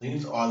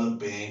either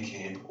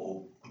Bandcamp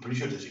or I'm pretty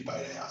sure it's actually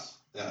Beta House.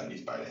 No, it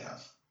is Beta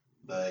House.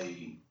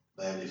 They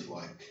have this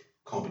like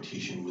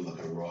competition with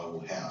like a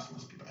rival house. It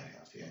must be Beta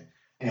House, yeah.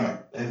 Anyway,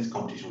 they have this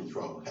competition with this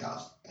rival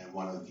house, and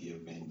one of the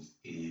events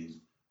is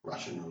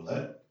Russian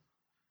roulette,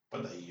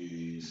 but they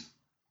use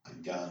a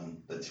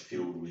gun that's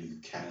filled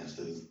with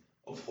canisters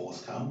of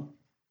horse cum.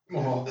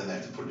 Oh. Then they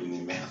have to put it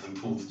in their mouth and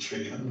pull the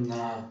trigger.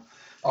 Nah.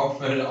 I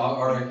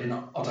reckon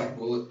I'll take a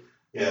bullet.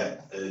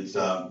 Yeah,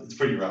 it's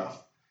pretty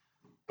rough.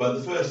 But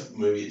the first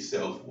movie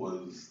itself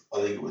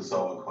I think it was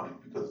so iconic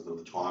because of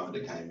the time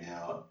that it came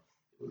out.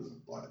 It was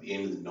like at the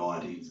end of the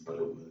 90s, but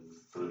it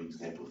was sort of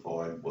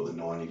exemplified what the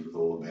 90s was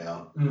all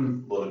about. A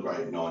lot of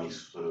great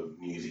 90s sort of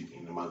music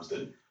in amongst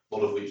it, a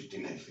lot of which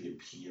didn't actually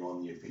appear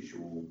on the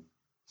official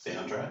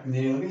soundtrack.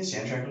 Yeah, looking at the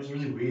soundtrack, it was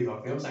really weird.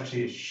 Like, there was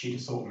actually a shit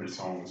assortment of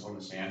songs on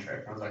the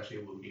soundtrack. I was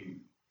actually looking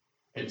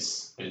at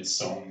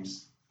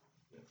songs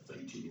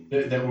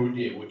that were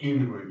in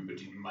the movie but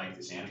didn't make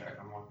the soundtrack.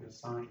 I'm like, there's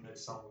so many of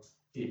those songs.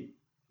 Yeah.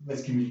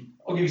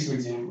 I'll give you some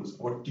examples of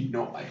what did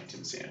not make it to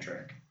the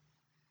soundtrack.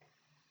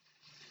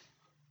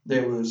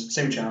 There was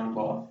Sam Chandler's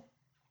Life,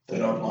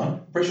 Third Eye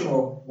Blind. Pretty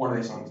sure one of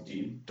their songs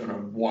did. Don't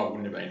know why it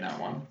wouldn't have been that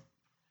one.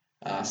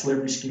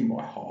 Celebrity Skin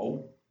by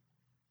Hole.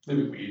 A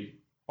little bit weird.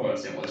 I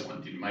understand why this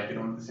one didn't make it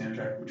onto the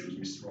soundtrack, which was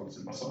Mr.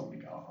 Robinson by Simon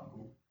and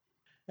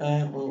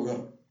Garfunkel. Well, we've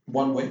got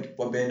One Week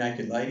by Bare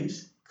Naked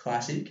Ladies.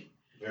 Classic.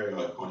 Very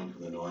iconic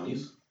from the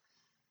 90s.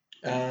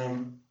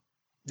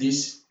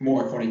 This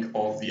more iconic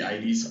of the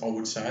 80s, I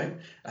would say.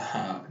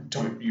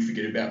 Don't You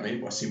Forget About Me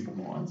by Simple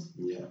Minds.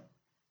 Yeah.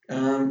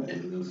 And a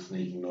little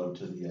sneaky nod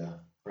to the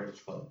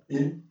Breakfast Club.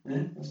 Yeah,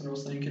 that's what I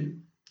was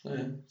thinking. So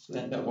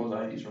that was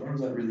 80s, right? Or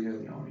was that really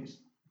early 90s?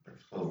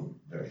 Breakfast Club,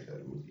 very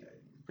certain was the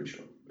 80s. Pretty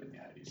sure it was in the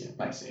 80s.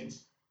 Yeah. Makes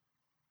sense.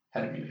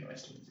 Had Emilio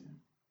Estevez in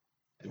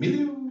it.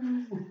 Emilio!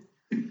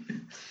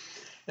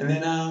 And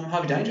then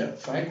Harvey Danger,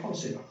 Fake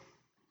Holster.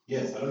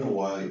 Yes, I don't know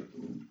why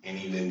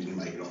any of them didn't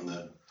make it on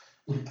the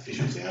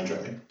official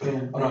soundtrack. But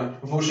yeah, I know.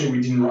 Unfortunately,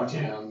 we didn't write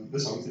down the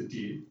songs that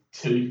did.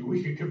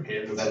 We could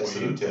compare them. That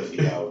sort of tells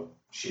you how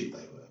shit they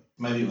were.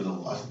 Maybe it was a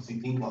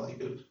licensing thing, like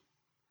they could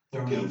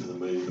get them for the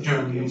movie. But you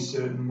only use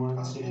certain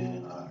ones. Yeah, I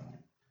don't know.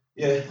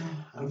 Yeah,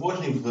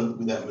 unfortunately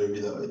with that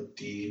movie though, it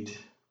did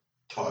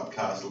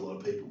typecast a lot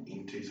of people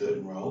into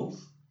certain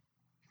roles.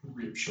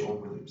 Rip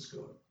Sean William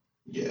Scott.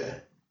 Yeah.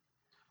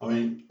 I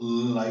mean,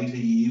 later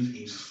years,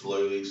 he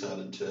slowly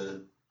started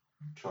to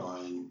try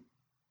and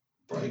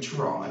break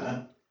from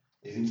that.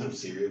 He's in some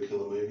serial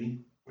killer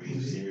movie where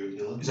he's a serial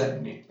killer. Is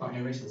that Nick? Like,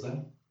 how recent is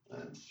that?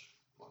 That's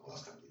like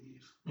last couple of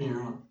years. Yeah,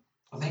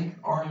 right.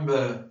 I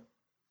remember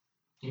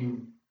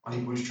him, I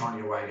think he was trying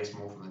to get away, I guess,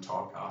 more from the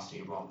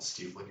typecasting of like the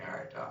Stifler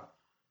character.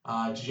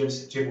 Did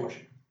you ever watch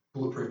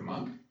Bulletproof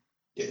Monk?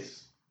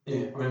 Yes.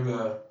 Yeah, I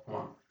remember,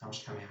 that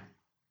was coming out.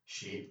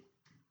 Shit.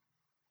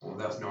 Well,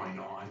 that was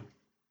 99.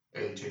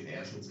 Early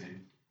 2000s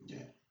then.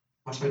 Yeah.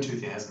 Must have been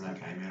 2000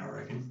 that came out, I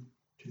reckon.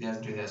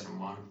 2000,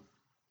 2001.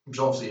 Which is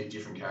obviously a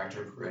different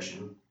character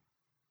progression.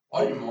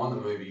 I didn't mind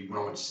the movie when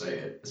I went to see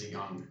it as a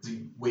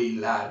wee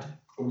lad.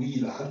 A wee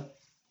lad.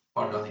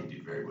 I don't think it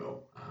did very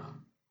well.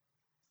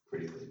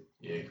 Critically.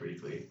 Yeah,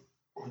 critically.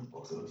 Or the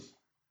box office.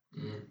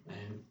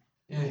 And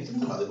yeah, He's in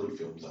some other good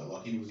films though.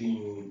 Like he was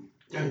in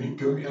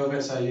Goon. I was about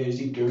to say, yeah,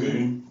 he's in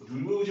Goon.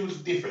 which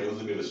was different. It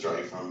was a bit of a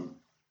stray from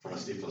a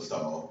Stifler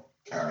style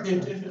character. Yeah,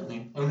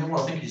 definitely.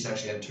 I think he's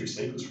actually had 2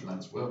 sequels from that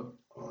as well.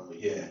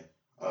 Yeah.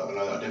 I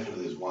know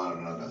definitely there's one. I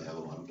don't know about the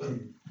other one, but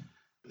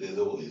there's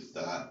always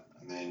that.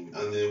 And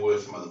there were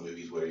some other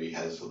movies where he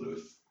has sort of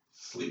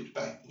slipped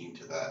back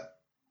into that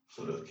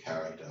sort of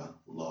character,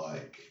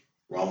 like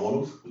Role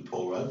Models with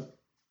Paul Rudd.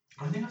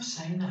 I don't think I've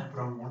seen that,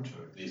 but I want to.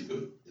 It is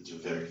good. It's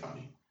very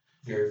funny.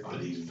 Very But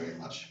funny. he's very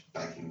much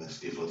back in the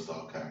Stifler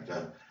style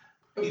character.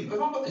 Have I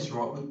got this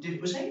right?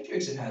 Was he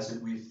Dukes of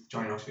Hazzard with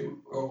Johnny Knoxville?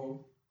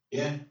 Or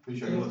Yeah, pretty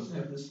sure he was.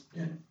 Yeah, it was.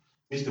 Yeah.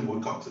 Mr.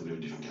 Woodcock's a bit of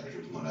a different character.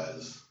 It's not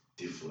as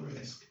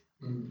Stifler-esque.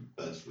 Mm.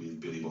 That's with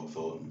Billy Bob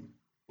Thornton,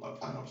 like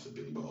playing opposite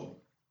Billy Bob.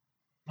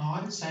 No, I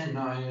haven't seen it.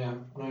 No, yeah.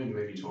 I know the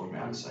movie you're talking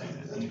about. I haven't seen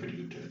it. That's pretty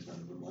good too. It's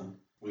another good one.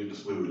 We were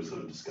just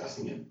sort of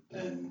discussing it,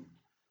 and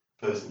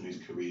the person whose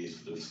career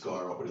sort of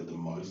skyrocketed the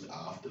most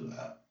after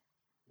that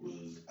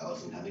was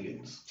Alison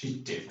Hannigan's. She's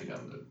definitely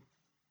done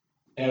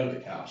the out of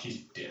the car.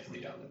 She's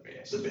definitely done the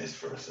best. The best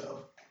for herself.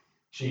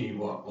 She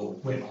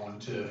went on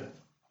to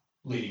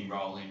leading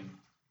role in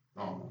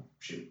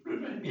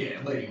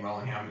leading role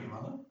in How I Met Your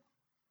Mother.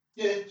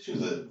 Yeah, she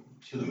was a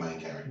main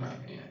character.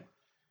 Yeah.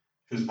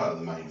 She was part of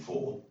the main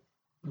 4.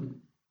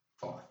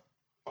 5.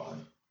 5.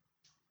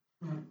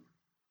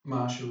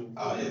 Marshall.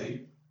 Oh yeah.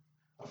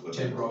 I forgot.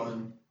 Ted, Rod,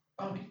 and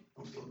Barney.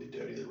 I'm still a bit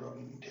dirty that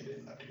Robin and Ted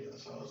ended up together,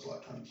 so I was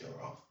like trying to kill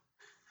her off.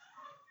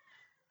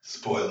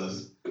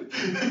 Spoilers.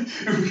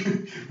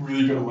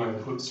 Really got away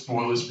with put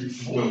spoilers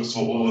before the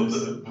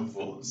spoilers.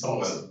 Before the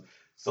spoilers.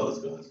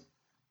 Soz guys.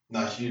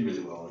 No, she did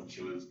really well,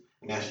 and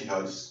now she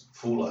hosts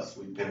Fool Us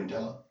with Penn and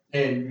Teller.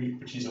 And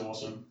which is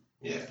awesome.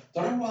 Yeah.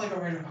 Don't know why they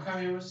got rid of. I can't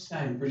remember what's his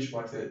name. British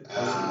bloke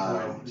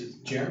that. Is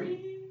it Jeremy?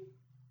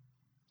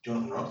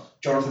 Jonathan Ross.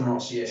 Jonathan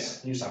Ross,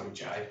 yes. Yeah. You start with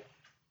Jay.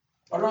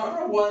 I don't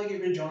know why they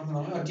get rid of Jonathan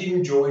Ross. I did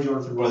enjoy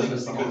Jonathan Ross.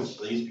 I think it's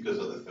because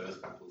of the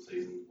first couple of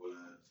seasons were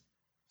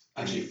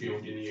actually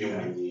filmed in the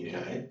UK.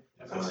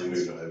 Yeah. So when they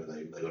moved over,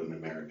 they got an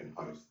American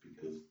host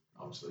because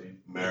obviously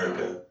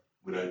America,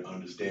 we don't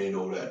understand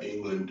all that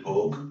England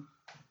talk.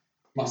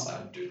 Must say,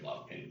 I do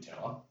love Penn and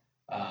Teller.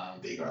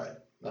 They're great.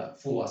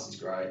 That Full Us is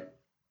great.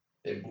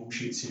 Their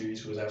bullshit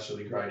series was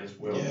absolutely great as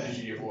well. Yeah. Did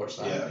you ever watch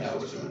that? Yeah, that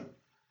was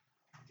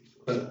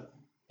good.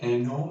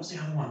 And what was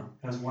the other one?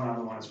 There was one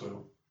other one as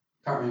well.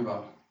 Can't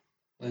remember.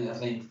 And I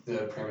think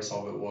the premise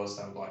of it was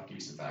they would like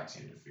give some facts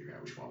in to figure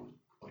out which one was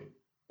complete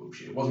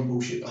bullshit. It wasn't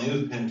bullshit though. I think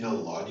it was Penn and Teller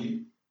Lie to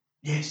You.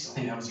 Yes, I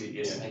think that was it.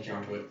 Yes, Yeah. thank you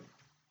onto it.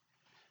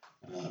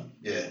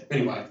 Yeah.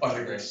 Anyway, I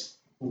digress.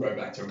 We'll go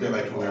back to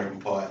American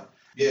Pie.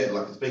 Yeah,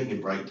 like speaking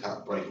of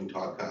breaking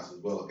typecast as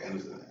well, like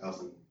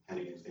Alison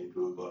Hannigan seemed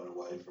to have gotten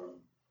away from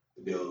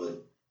the girl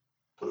that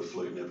put a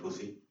flute in her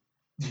pussy.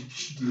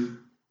 She did.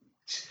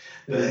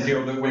 The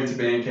girl that went to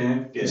band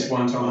camp this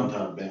one time.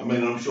 I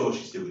mean, I'm sure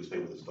she still gets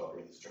people that stop her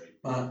in the street.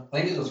 I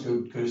think it was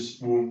good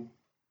because,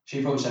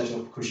 she probably said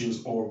herself because she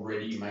was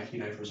already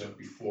making it for herself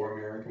before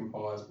American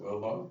Pie as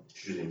well, though.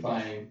 She was in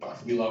Playing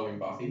Buffy. Willow in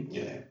Buffy.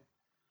 Yeah.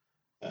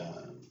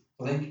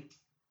 I think,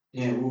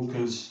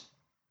 because,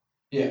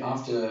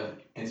 after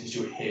Anthony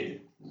Stewart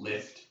Head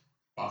left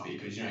Buffy,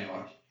 because,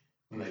 like,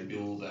 when they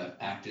build the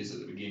actors at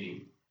the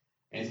beginning,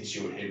 Anthony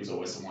Stewart Head was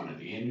always the one at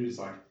the end who was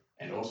like,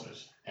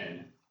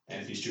 and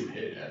Anthony Stewart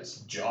Head as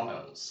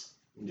Giles.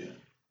 Yeah.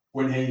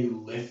 When he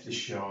left the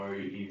show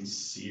in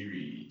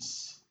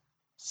series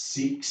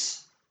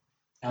 6,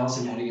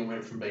 Alison Hannigan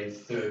went from being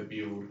third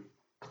build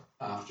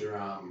after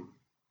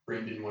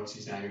Brendan, what's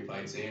his name, who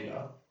played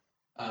Xander,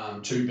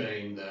 to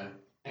being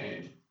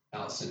and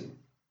Alison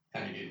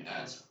Hannigan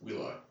as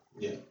Willow.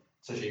 Yeah.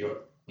 So she got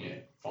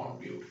final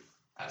build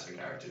as her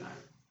character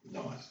name.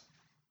 Nice.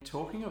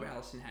 Talking of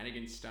Alison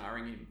Hannigan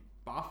starring in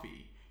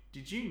Buffy,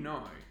 did you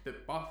know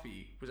that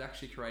Buffy was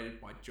actually created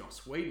by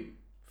Joss Whedon?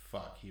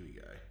 Fuck, here we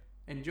go.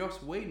 And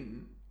Joss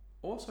Whedon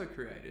also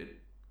created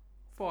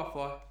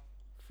Firefly.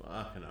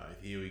 Fucking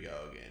oath, here we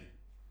go again.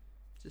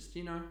 Just,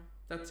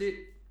 that's it.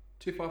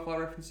 2 Firefly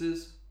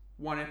references,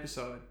 1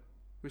 episode.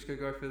 We're just going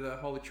to go for the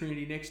Holy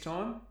Trinity next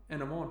time,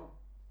 and I'm on.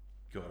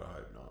 God, I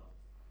hope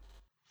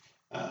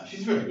not.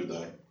 She's very good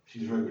though.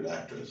 She's a very good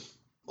actress.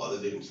 Like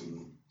there's even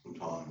some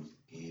times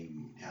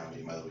in How I Met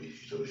Your Mother where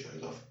she sort of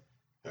shows off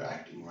her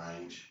acting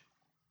range,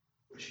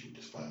 where she can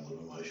display a lot of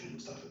emotion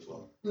and stuff as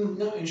well.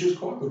 No, and she was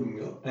quite good in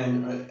Willow.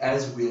 And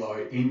as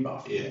Willow in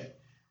Buffy. Yeah.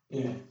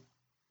 Yeah.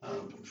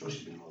 I'm sure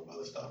she's been in a lot of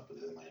other stuff, but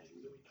they're the main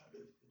things that we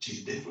noted.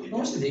 She's definitely.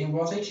 What's the thing?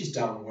 Well, I think she's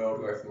done well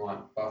to go from like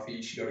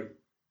Buffy. She got a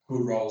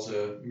good role as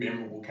a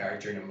memorable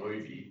character in a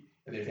movie,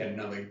 and then had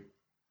another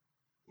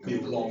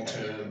good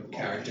long-term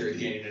character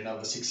again in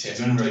another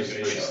successful She's been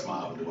very TV show.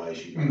 smart with the way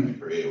she's run her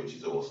career, which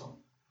is awesome.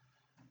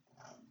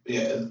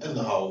 yeah, as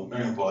a whole,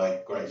 American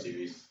Pie, great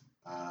series.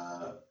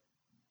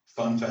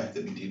 Fun fact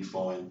that we did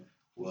find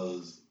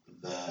was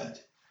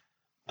that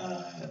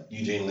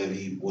Eugene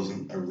Levy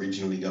wasn't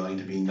originally going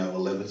to be Noah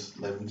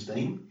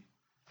Levenstein.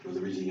 It was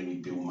originally going to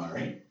be Bill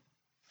Murray.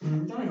 I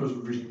don't think it was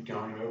originally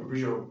going to.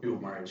 Originally, Bill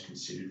Murray was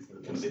considered for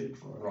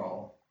the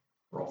role.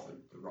 Or offered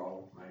the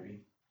role,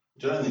 maybe.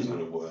 Which I don't think would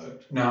have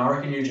worked. No, I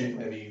reckon Eugene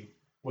Levy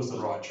was the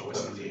right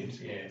choice in the end.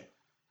 Yeah.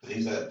 Because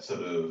he's that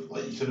sort of,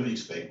 like, you sort of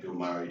expect Bill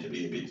Murray to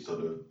be a bit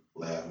sort of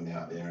loud and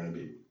out there and a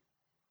bit...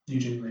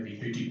 Eugene Levy,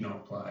 who did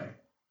not play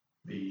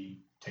the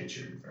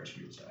teacher in Ferris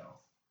Bueller's Day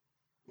Off.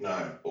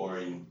 No, or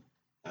in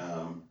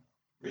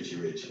Richie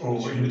Rich.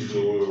 Which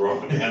we were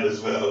right about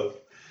as well.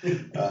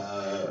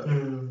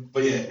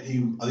 But yeah,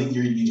 I think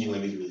Eugene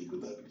Levy's really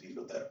good though, because he's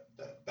got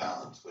that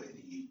balance where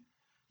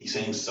he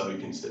seems so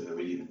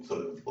conservative and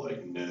sort of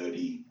like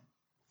nerdy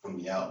from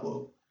the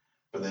outlook,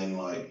 but then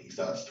like he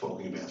starts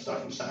talking about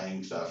stuff and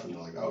saying stuff, and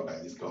you're like, okay,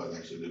 this guy's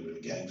actually a little bit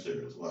of a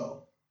gangster as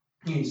well.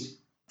 He's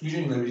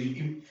Eugene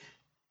Levy.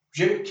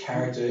 Whichever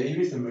character,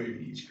 even if the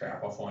movie is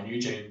crap, I find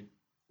Eugene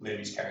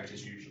Levy's character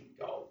is usually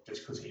gold,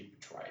 just because he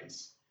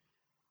portrays.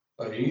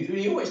 Like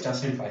he always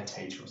does seem to play a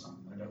teacher or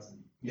something, though, doesn't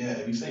he? Yeah,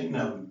 have you seen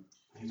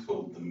he's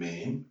called The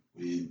Man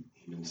with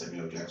him and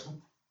Samuel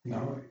Jackson?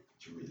 No.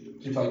 It's a really good movie.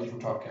 Does he play a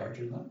different type of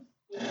character than that?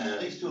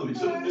 Yeah, he's still a bit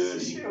sort of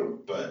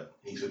nerdy, but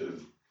he sort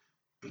of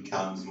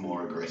becomes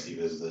more aggressive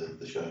as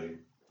the show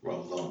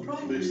rolls on.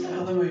 What's the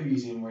other movie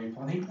he's in where I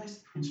think he plays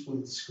the principal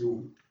of the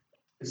school.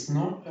 It's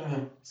not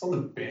the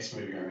best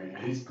movie I've ever seen.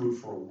 It is good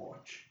for a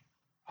watch.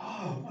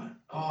 Oh, what?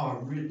 Oh,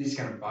 really, this is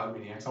going to bug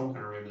me now because I'm not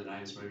going to remember the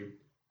name of this movie.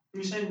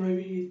 Have you seen the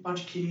movie? A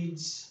bunch of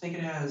kids. I think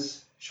it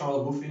has Shia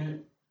LaBeouf in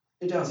it.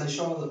 It does. They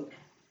Shia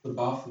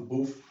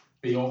LaBeouf,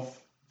 Beoff.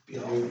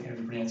 How do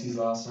you pronounce his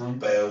last name?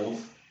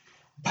 Beowulf.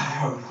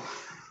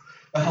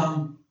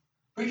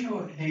 Pretty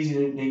sure he's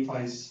in it and he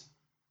plays.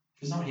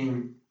 If it's not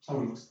him,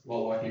 someone looks a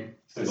lot like him.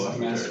 The guy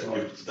from Ferris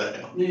Bueller's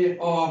Day Off.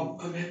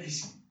 Yeah, about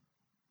this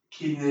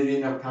kid that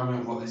ended up coming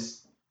up like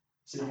this.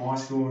 It's in high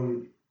school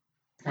and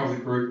come with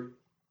a group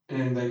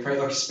and they create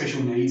like a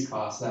special needs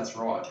class, that's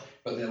right.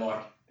 But they're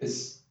like, they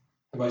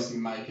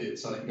basically make it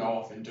so they can go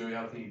off and do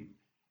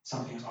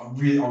something else. I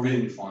really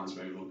need to find this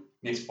movie. Look,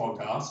 next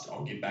podcast,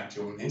 I'll get back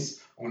to you on this.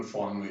 I'm going to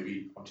find the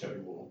movie, I'll tell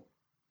you all.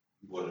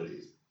 What it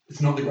is.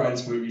 It's not the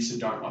greatest movie, so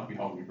don't like me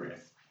holding your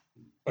breath.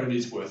 But it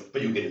is worth.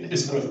 But you'll get it.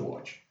 It's worth a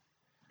watch.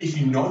 If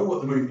you know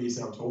what the movie is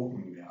that I'm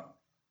talking about,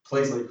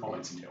 please leave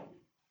comments and tell me.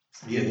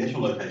 Yeah, the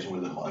actual location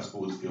where the high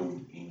school was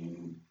filmed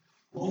in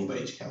Long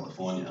Beach,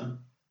 California,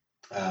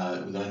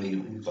 it was only, I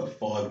think it was like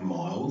 5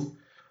 miles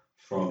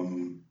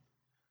from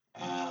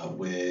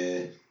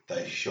where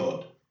they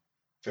shot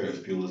Ferris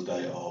Bueller's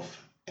Day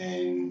Off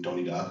and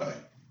Donnie Darko.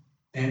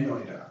 And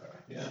Donnie Darko.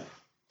 Yeah.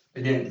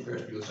 Again,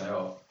 Ferris Bueller's Day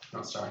Off,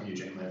 not starring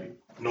Eugene Levy.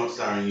 Not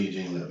starring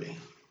Eugene Levy.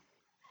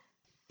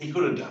 He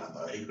could have done it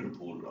though. He could have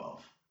pulled it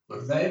off.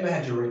 Look, if they ever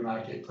had to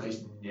remake it,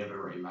 please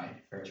never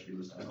remake Ferris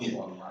Bueller's Day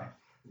Off, by the way.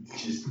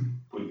 Just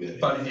putting that in.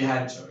 But if you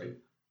had to,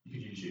 you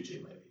could use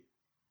Eugene Levy.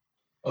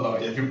 Although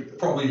you could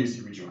probably use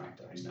the original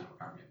actor, whose name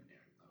I can't remember now,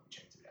 even though we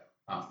checked it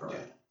out after I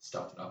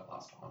stuffed it up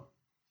last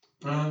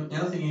time. The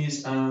other thing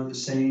is the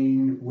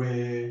scene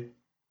where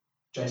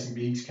Jason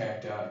Biggs'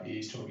 character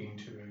is talking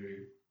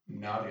to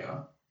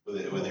Nadia. When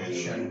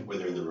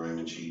they're in the room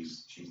and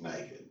she's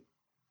naked.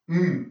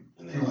 Mm.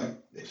 And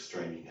they're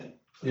streaming it.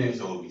 So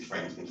so all of his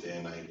friends can see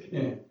her naked.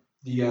 Yeah.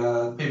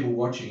 The people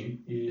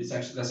watching that's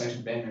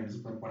actually band members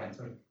of Blink-182.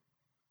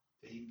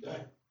 There you go.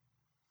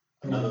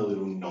 Another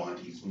little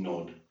 90s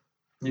nod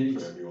for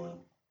everyone.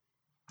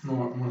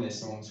 One of their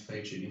songs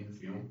featured in the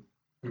film.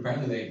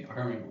 Apparently, I can't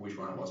remember which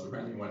one it was, but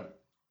apparently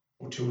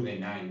two of their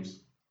names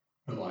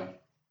were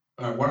like,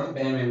 one of the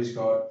band members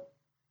got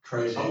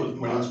credited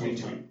when it was meant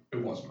to be.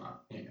 It was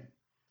Mark, yeah.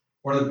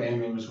 One of the band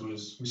members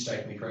was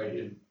mistakenly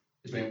credited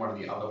as being one of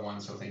the other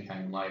ones, so I think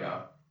came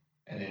later.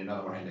 And then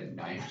another one had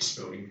their name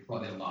spelled,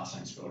 like their last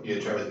name spelled. Yeah,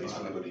 Travis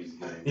Barker got his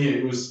name. Yeah,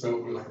 it was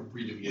spelled with like a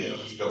really weird. Yeah,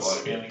 he's got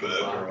like a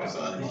burger or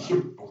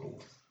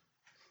something.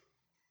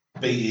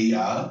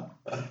 BER.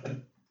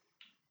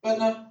 But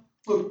no,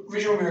 look,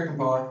 Visual American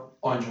Pie,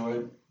 I enjoy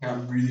it.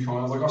 Really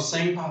kind of like I've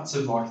seen parts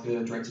of like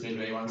the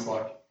direct-to-DVD ones,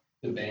 like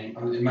the band.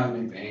 I mean, it may have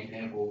been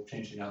Bandcamp or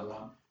potentially another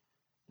one.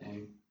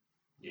 And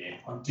yeah,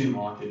 I didn't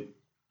like it.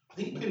 I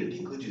think Peter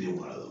Dinklage is in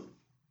one of them.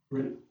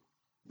 Really?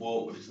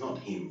 Well, if it's not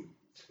him,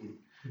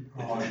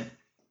 Oh,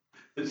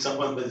 it's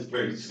someone that's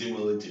very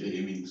similar to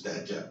him in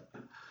stature.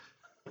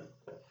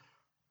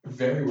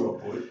 very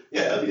well put.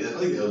 Yeah, I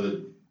think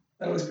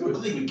That was good. I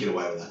think we'd get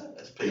away with that.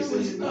 That's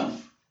PC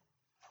enough.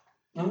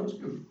 No, that was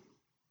good.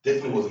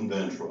 Definitely wasn't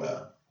Vern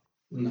Troyer.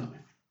 No,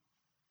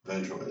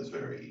 Vern Troyer is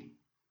very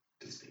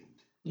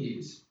distinct. he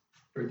is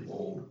very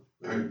bald.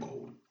 Very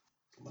bold.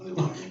 I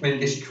mean, I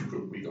guess you could put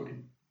a wig on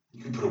him.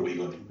 You can put a wig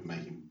on him and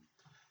make him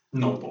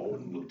Not bald.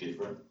 and look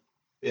different.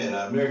 Yeah,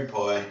 no, American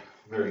Pie,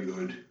 very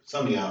good.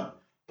 Summing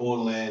up,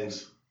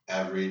 Borderlands,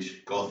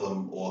 average.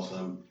 Gotham,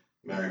 awesome.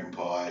 American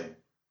Pie,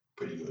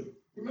 pretty good.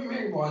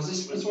 American Pie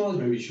is it's one of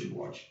those movies you should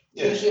watch.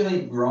 Yeah. Especially, I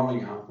think,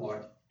 growing up,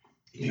 like,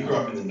 If you grew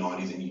up in the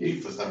 90s and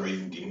you for some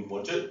reason didn't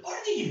watch it, I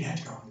don't think you had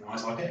to grow up in the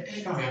 90s.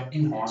 Like, growing up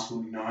in high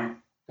school, you know,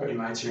 got your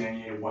mates around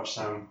you to watch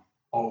some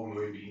old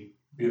movie,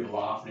 bit of a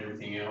laugh and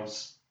everything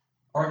else.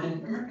 I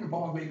reckon American Pie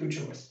would be a good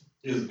choice.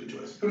 it was a good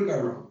choice. Could it go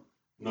wrong?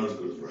 Not as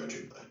good as Road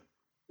Trip, though.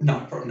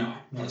 No,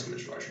 not as good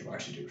as Road Trip. I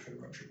actually do prefer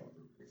Road Trip over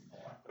American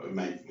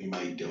Pie. We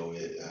may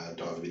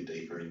dive a bit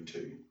deeper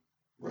into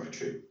Road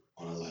Trip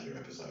on a later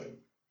episode.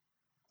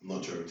 I'm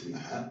not sure if it's in the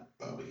hat,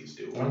 but we can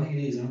still. I don't think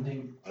it is. I don't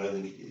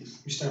think it is.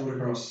 we stumbled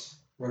across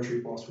Road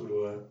Trip whilst we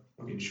were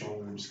looking at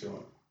Sean and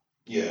Scott.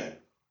 Yeah.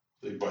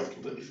 We both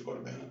completely forgot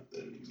about it,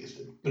 that it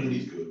existed. But it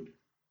is good,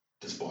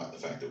 despite the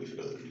fact that we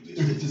forgot that it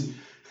existed.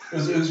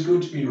 It was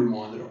good to be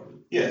reminded of it.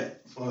 Yeah,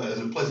 it was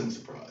a pleasant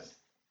surprise.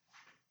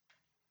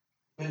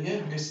 But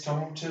yeah, I guess it's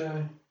time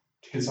to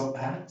consult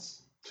the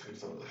hats. To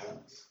consult the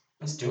hats.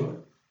 Let's do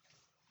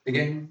it.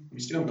 Again,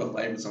 we still haven't got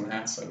labels on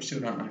hats, so we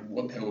still don't know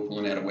what the hell we're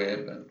pulling out of where,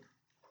 but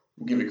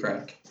we'll give it a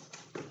crack.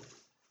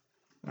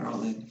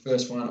 Alright then,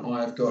 first one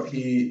I've got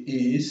here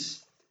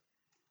is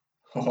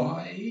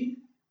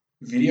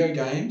Video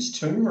Games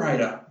Tomb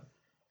Raider.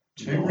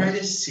 Tomb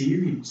Raider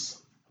series.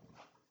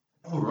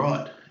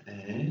 Alright,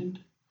 and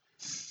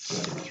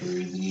going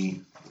through the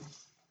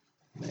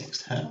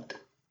next hat.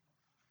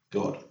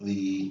 Got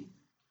the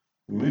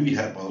movie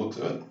hat by the looks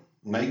of it.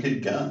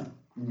 Naked Gun.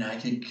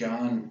 Naked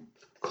Gun.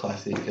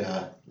 Classic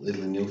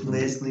Leslie Nielsen.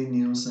 Leslie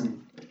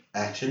Nielsen.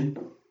 Action.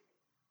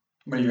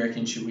 What do you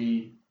reckon? Should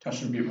we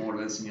touch on a bit more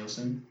of Leslie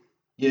Nielsen?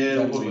 Yeah,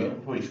 That as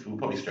we'll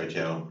probably stretch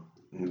our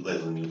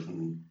Leslie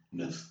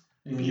Nielsen-ness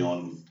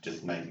beyond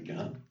just Naked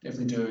Gun.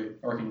 Definitely do.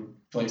 I reckon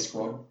Police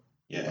Squad.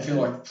 Yeah. I feel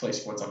like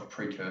Police Squad's like a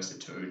precursor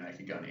to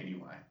Naked Gun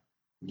anyway.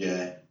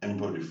 Yeah, and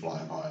probably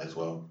Flying High as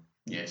well.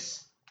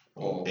 Yes.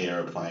 Or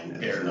Aeroplane,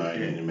 as it's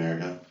known in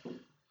America.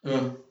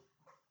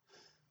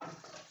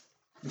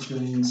 Which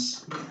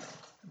means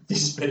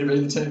this better be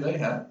the TV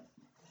hat.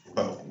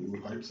 Well, we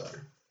would hope so.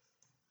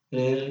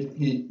 Yeah,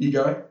 here you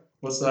go.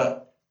 What's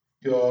that?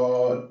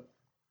 Got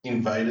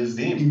Invader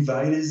Zim.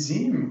 Invader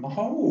Zim.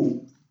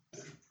 Oh.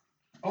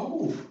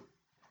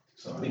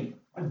 Exciting.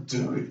 I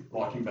do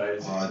like Invader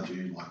Zim. I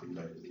do like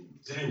Invader Zim.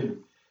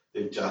 Considering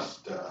they've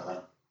just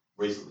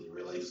recently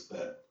released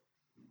that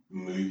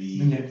movie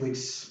The Netflix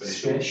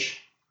special special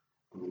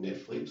on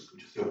Netflix,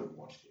 which I still haven't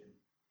watched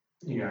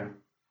yet. You go. I'm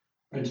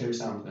going to tell you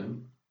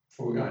something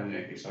before we go into the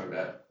next episode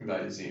about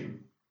Invader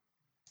Zim.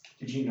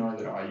 Did you know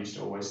that I used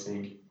to always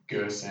think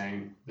Gur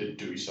sang the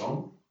Do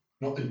song?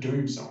 Not the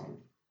Doom song.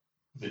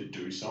 The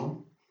Do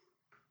song.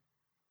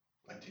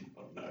 I did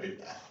not know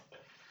that.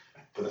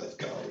 But that's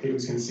gold. He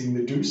was going to sing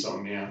the Do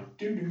song now.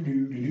 Do do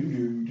do do do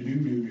do do do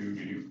do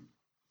do do.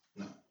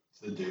 No, it's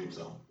the Doom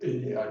song.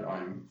 Yeah,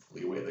 I'm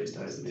fully aware these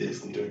days that it's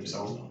the Doom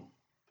song.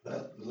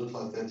 That looks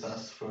like that's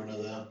us for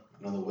another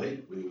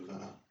week. We've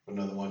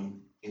another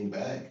one in the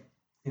bag.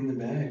 In the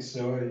bag.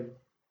 So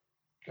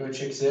go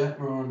check us out.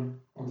 We're on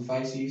the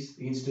Faces,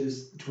 the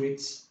Instas, the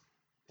Twits.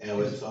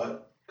 Our website,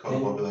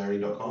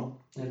 codepopularity.com.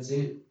 That's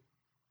it.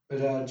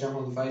 But jump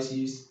on the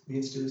Faces, the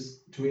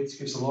Instas, the Twits.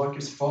 Give us a like,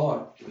 give us a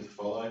follow. Give us a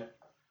follow.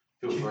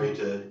 Feel free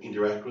to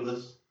interact with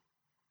us.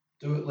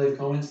 Do it. Leave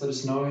comments. Let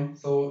us know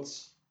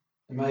thoughts.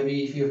 And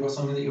maybe if you've got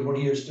something that you want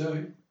to hear us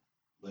do,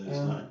 Let us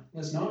know.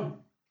 let us know.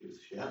 Give us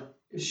a shout.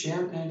 Give us a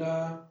shout, and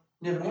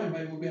never know,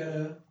 maybe we'll be able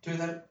to do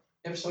that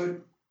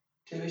episode,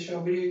 TV show,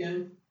 video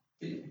game,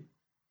 video.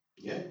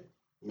 Yeah.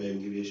 Maybe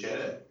give you a shout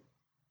out.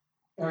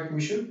 I reckon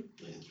we should.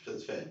 Yeah,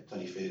 that's fair. It's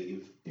only fair to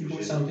give. You a put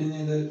shout something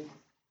in there that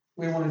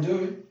we want to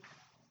do,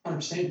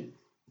 100%.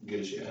 Give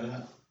a shout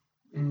out.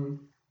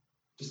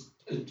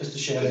 Just a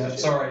shout out.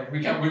 Sorry,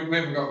 we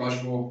haven't got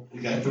much more.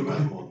 We can't do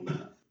much more than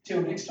that.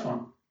 Till next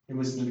time, and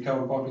listen to the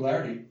Cover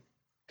Popularity.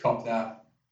 Cop that.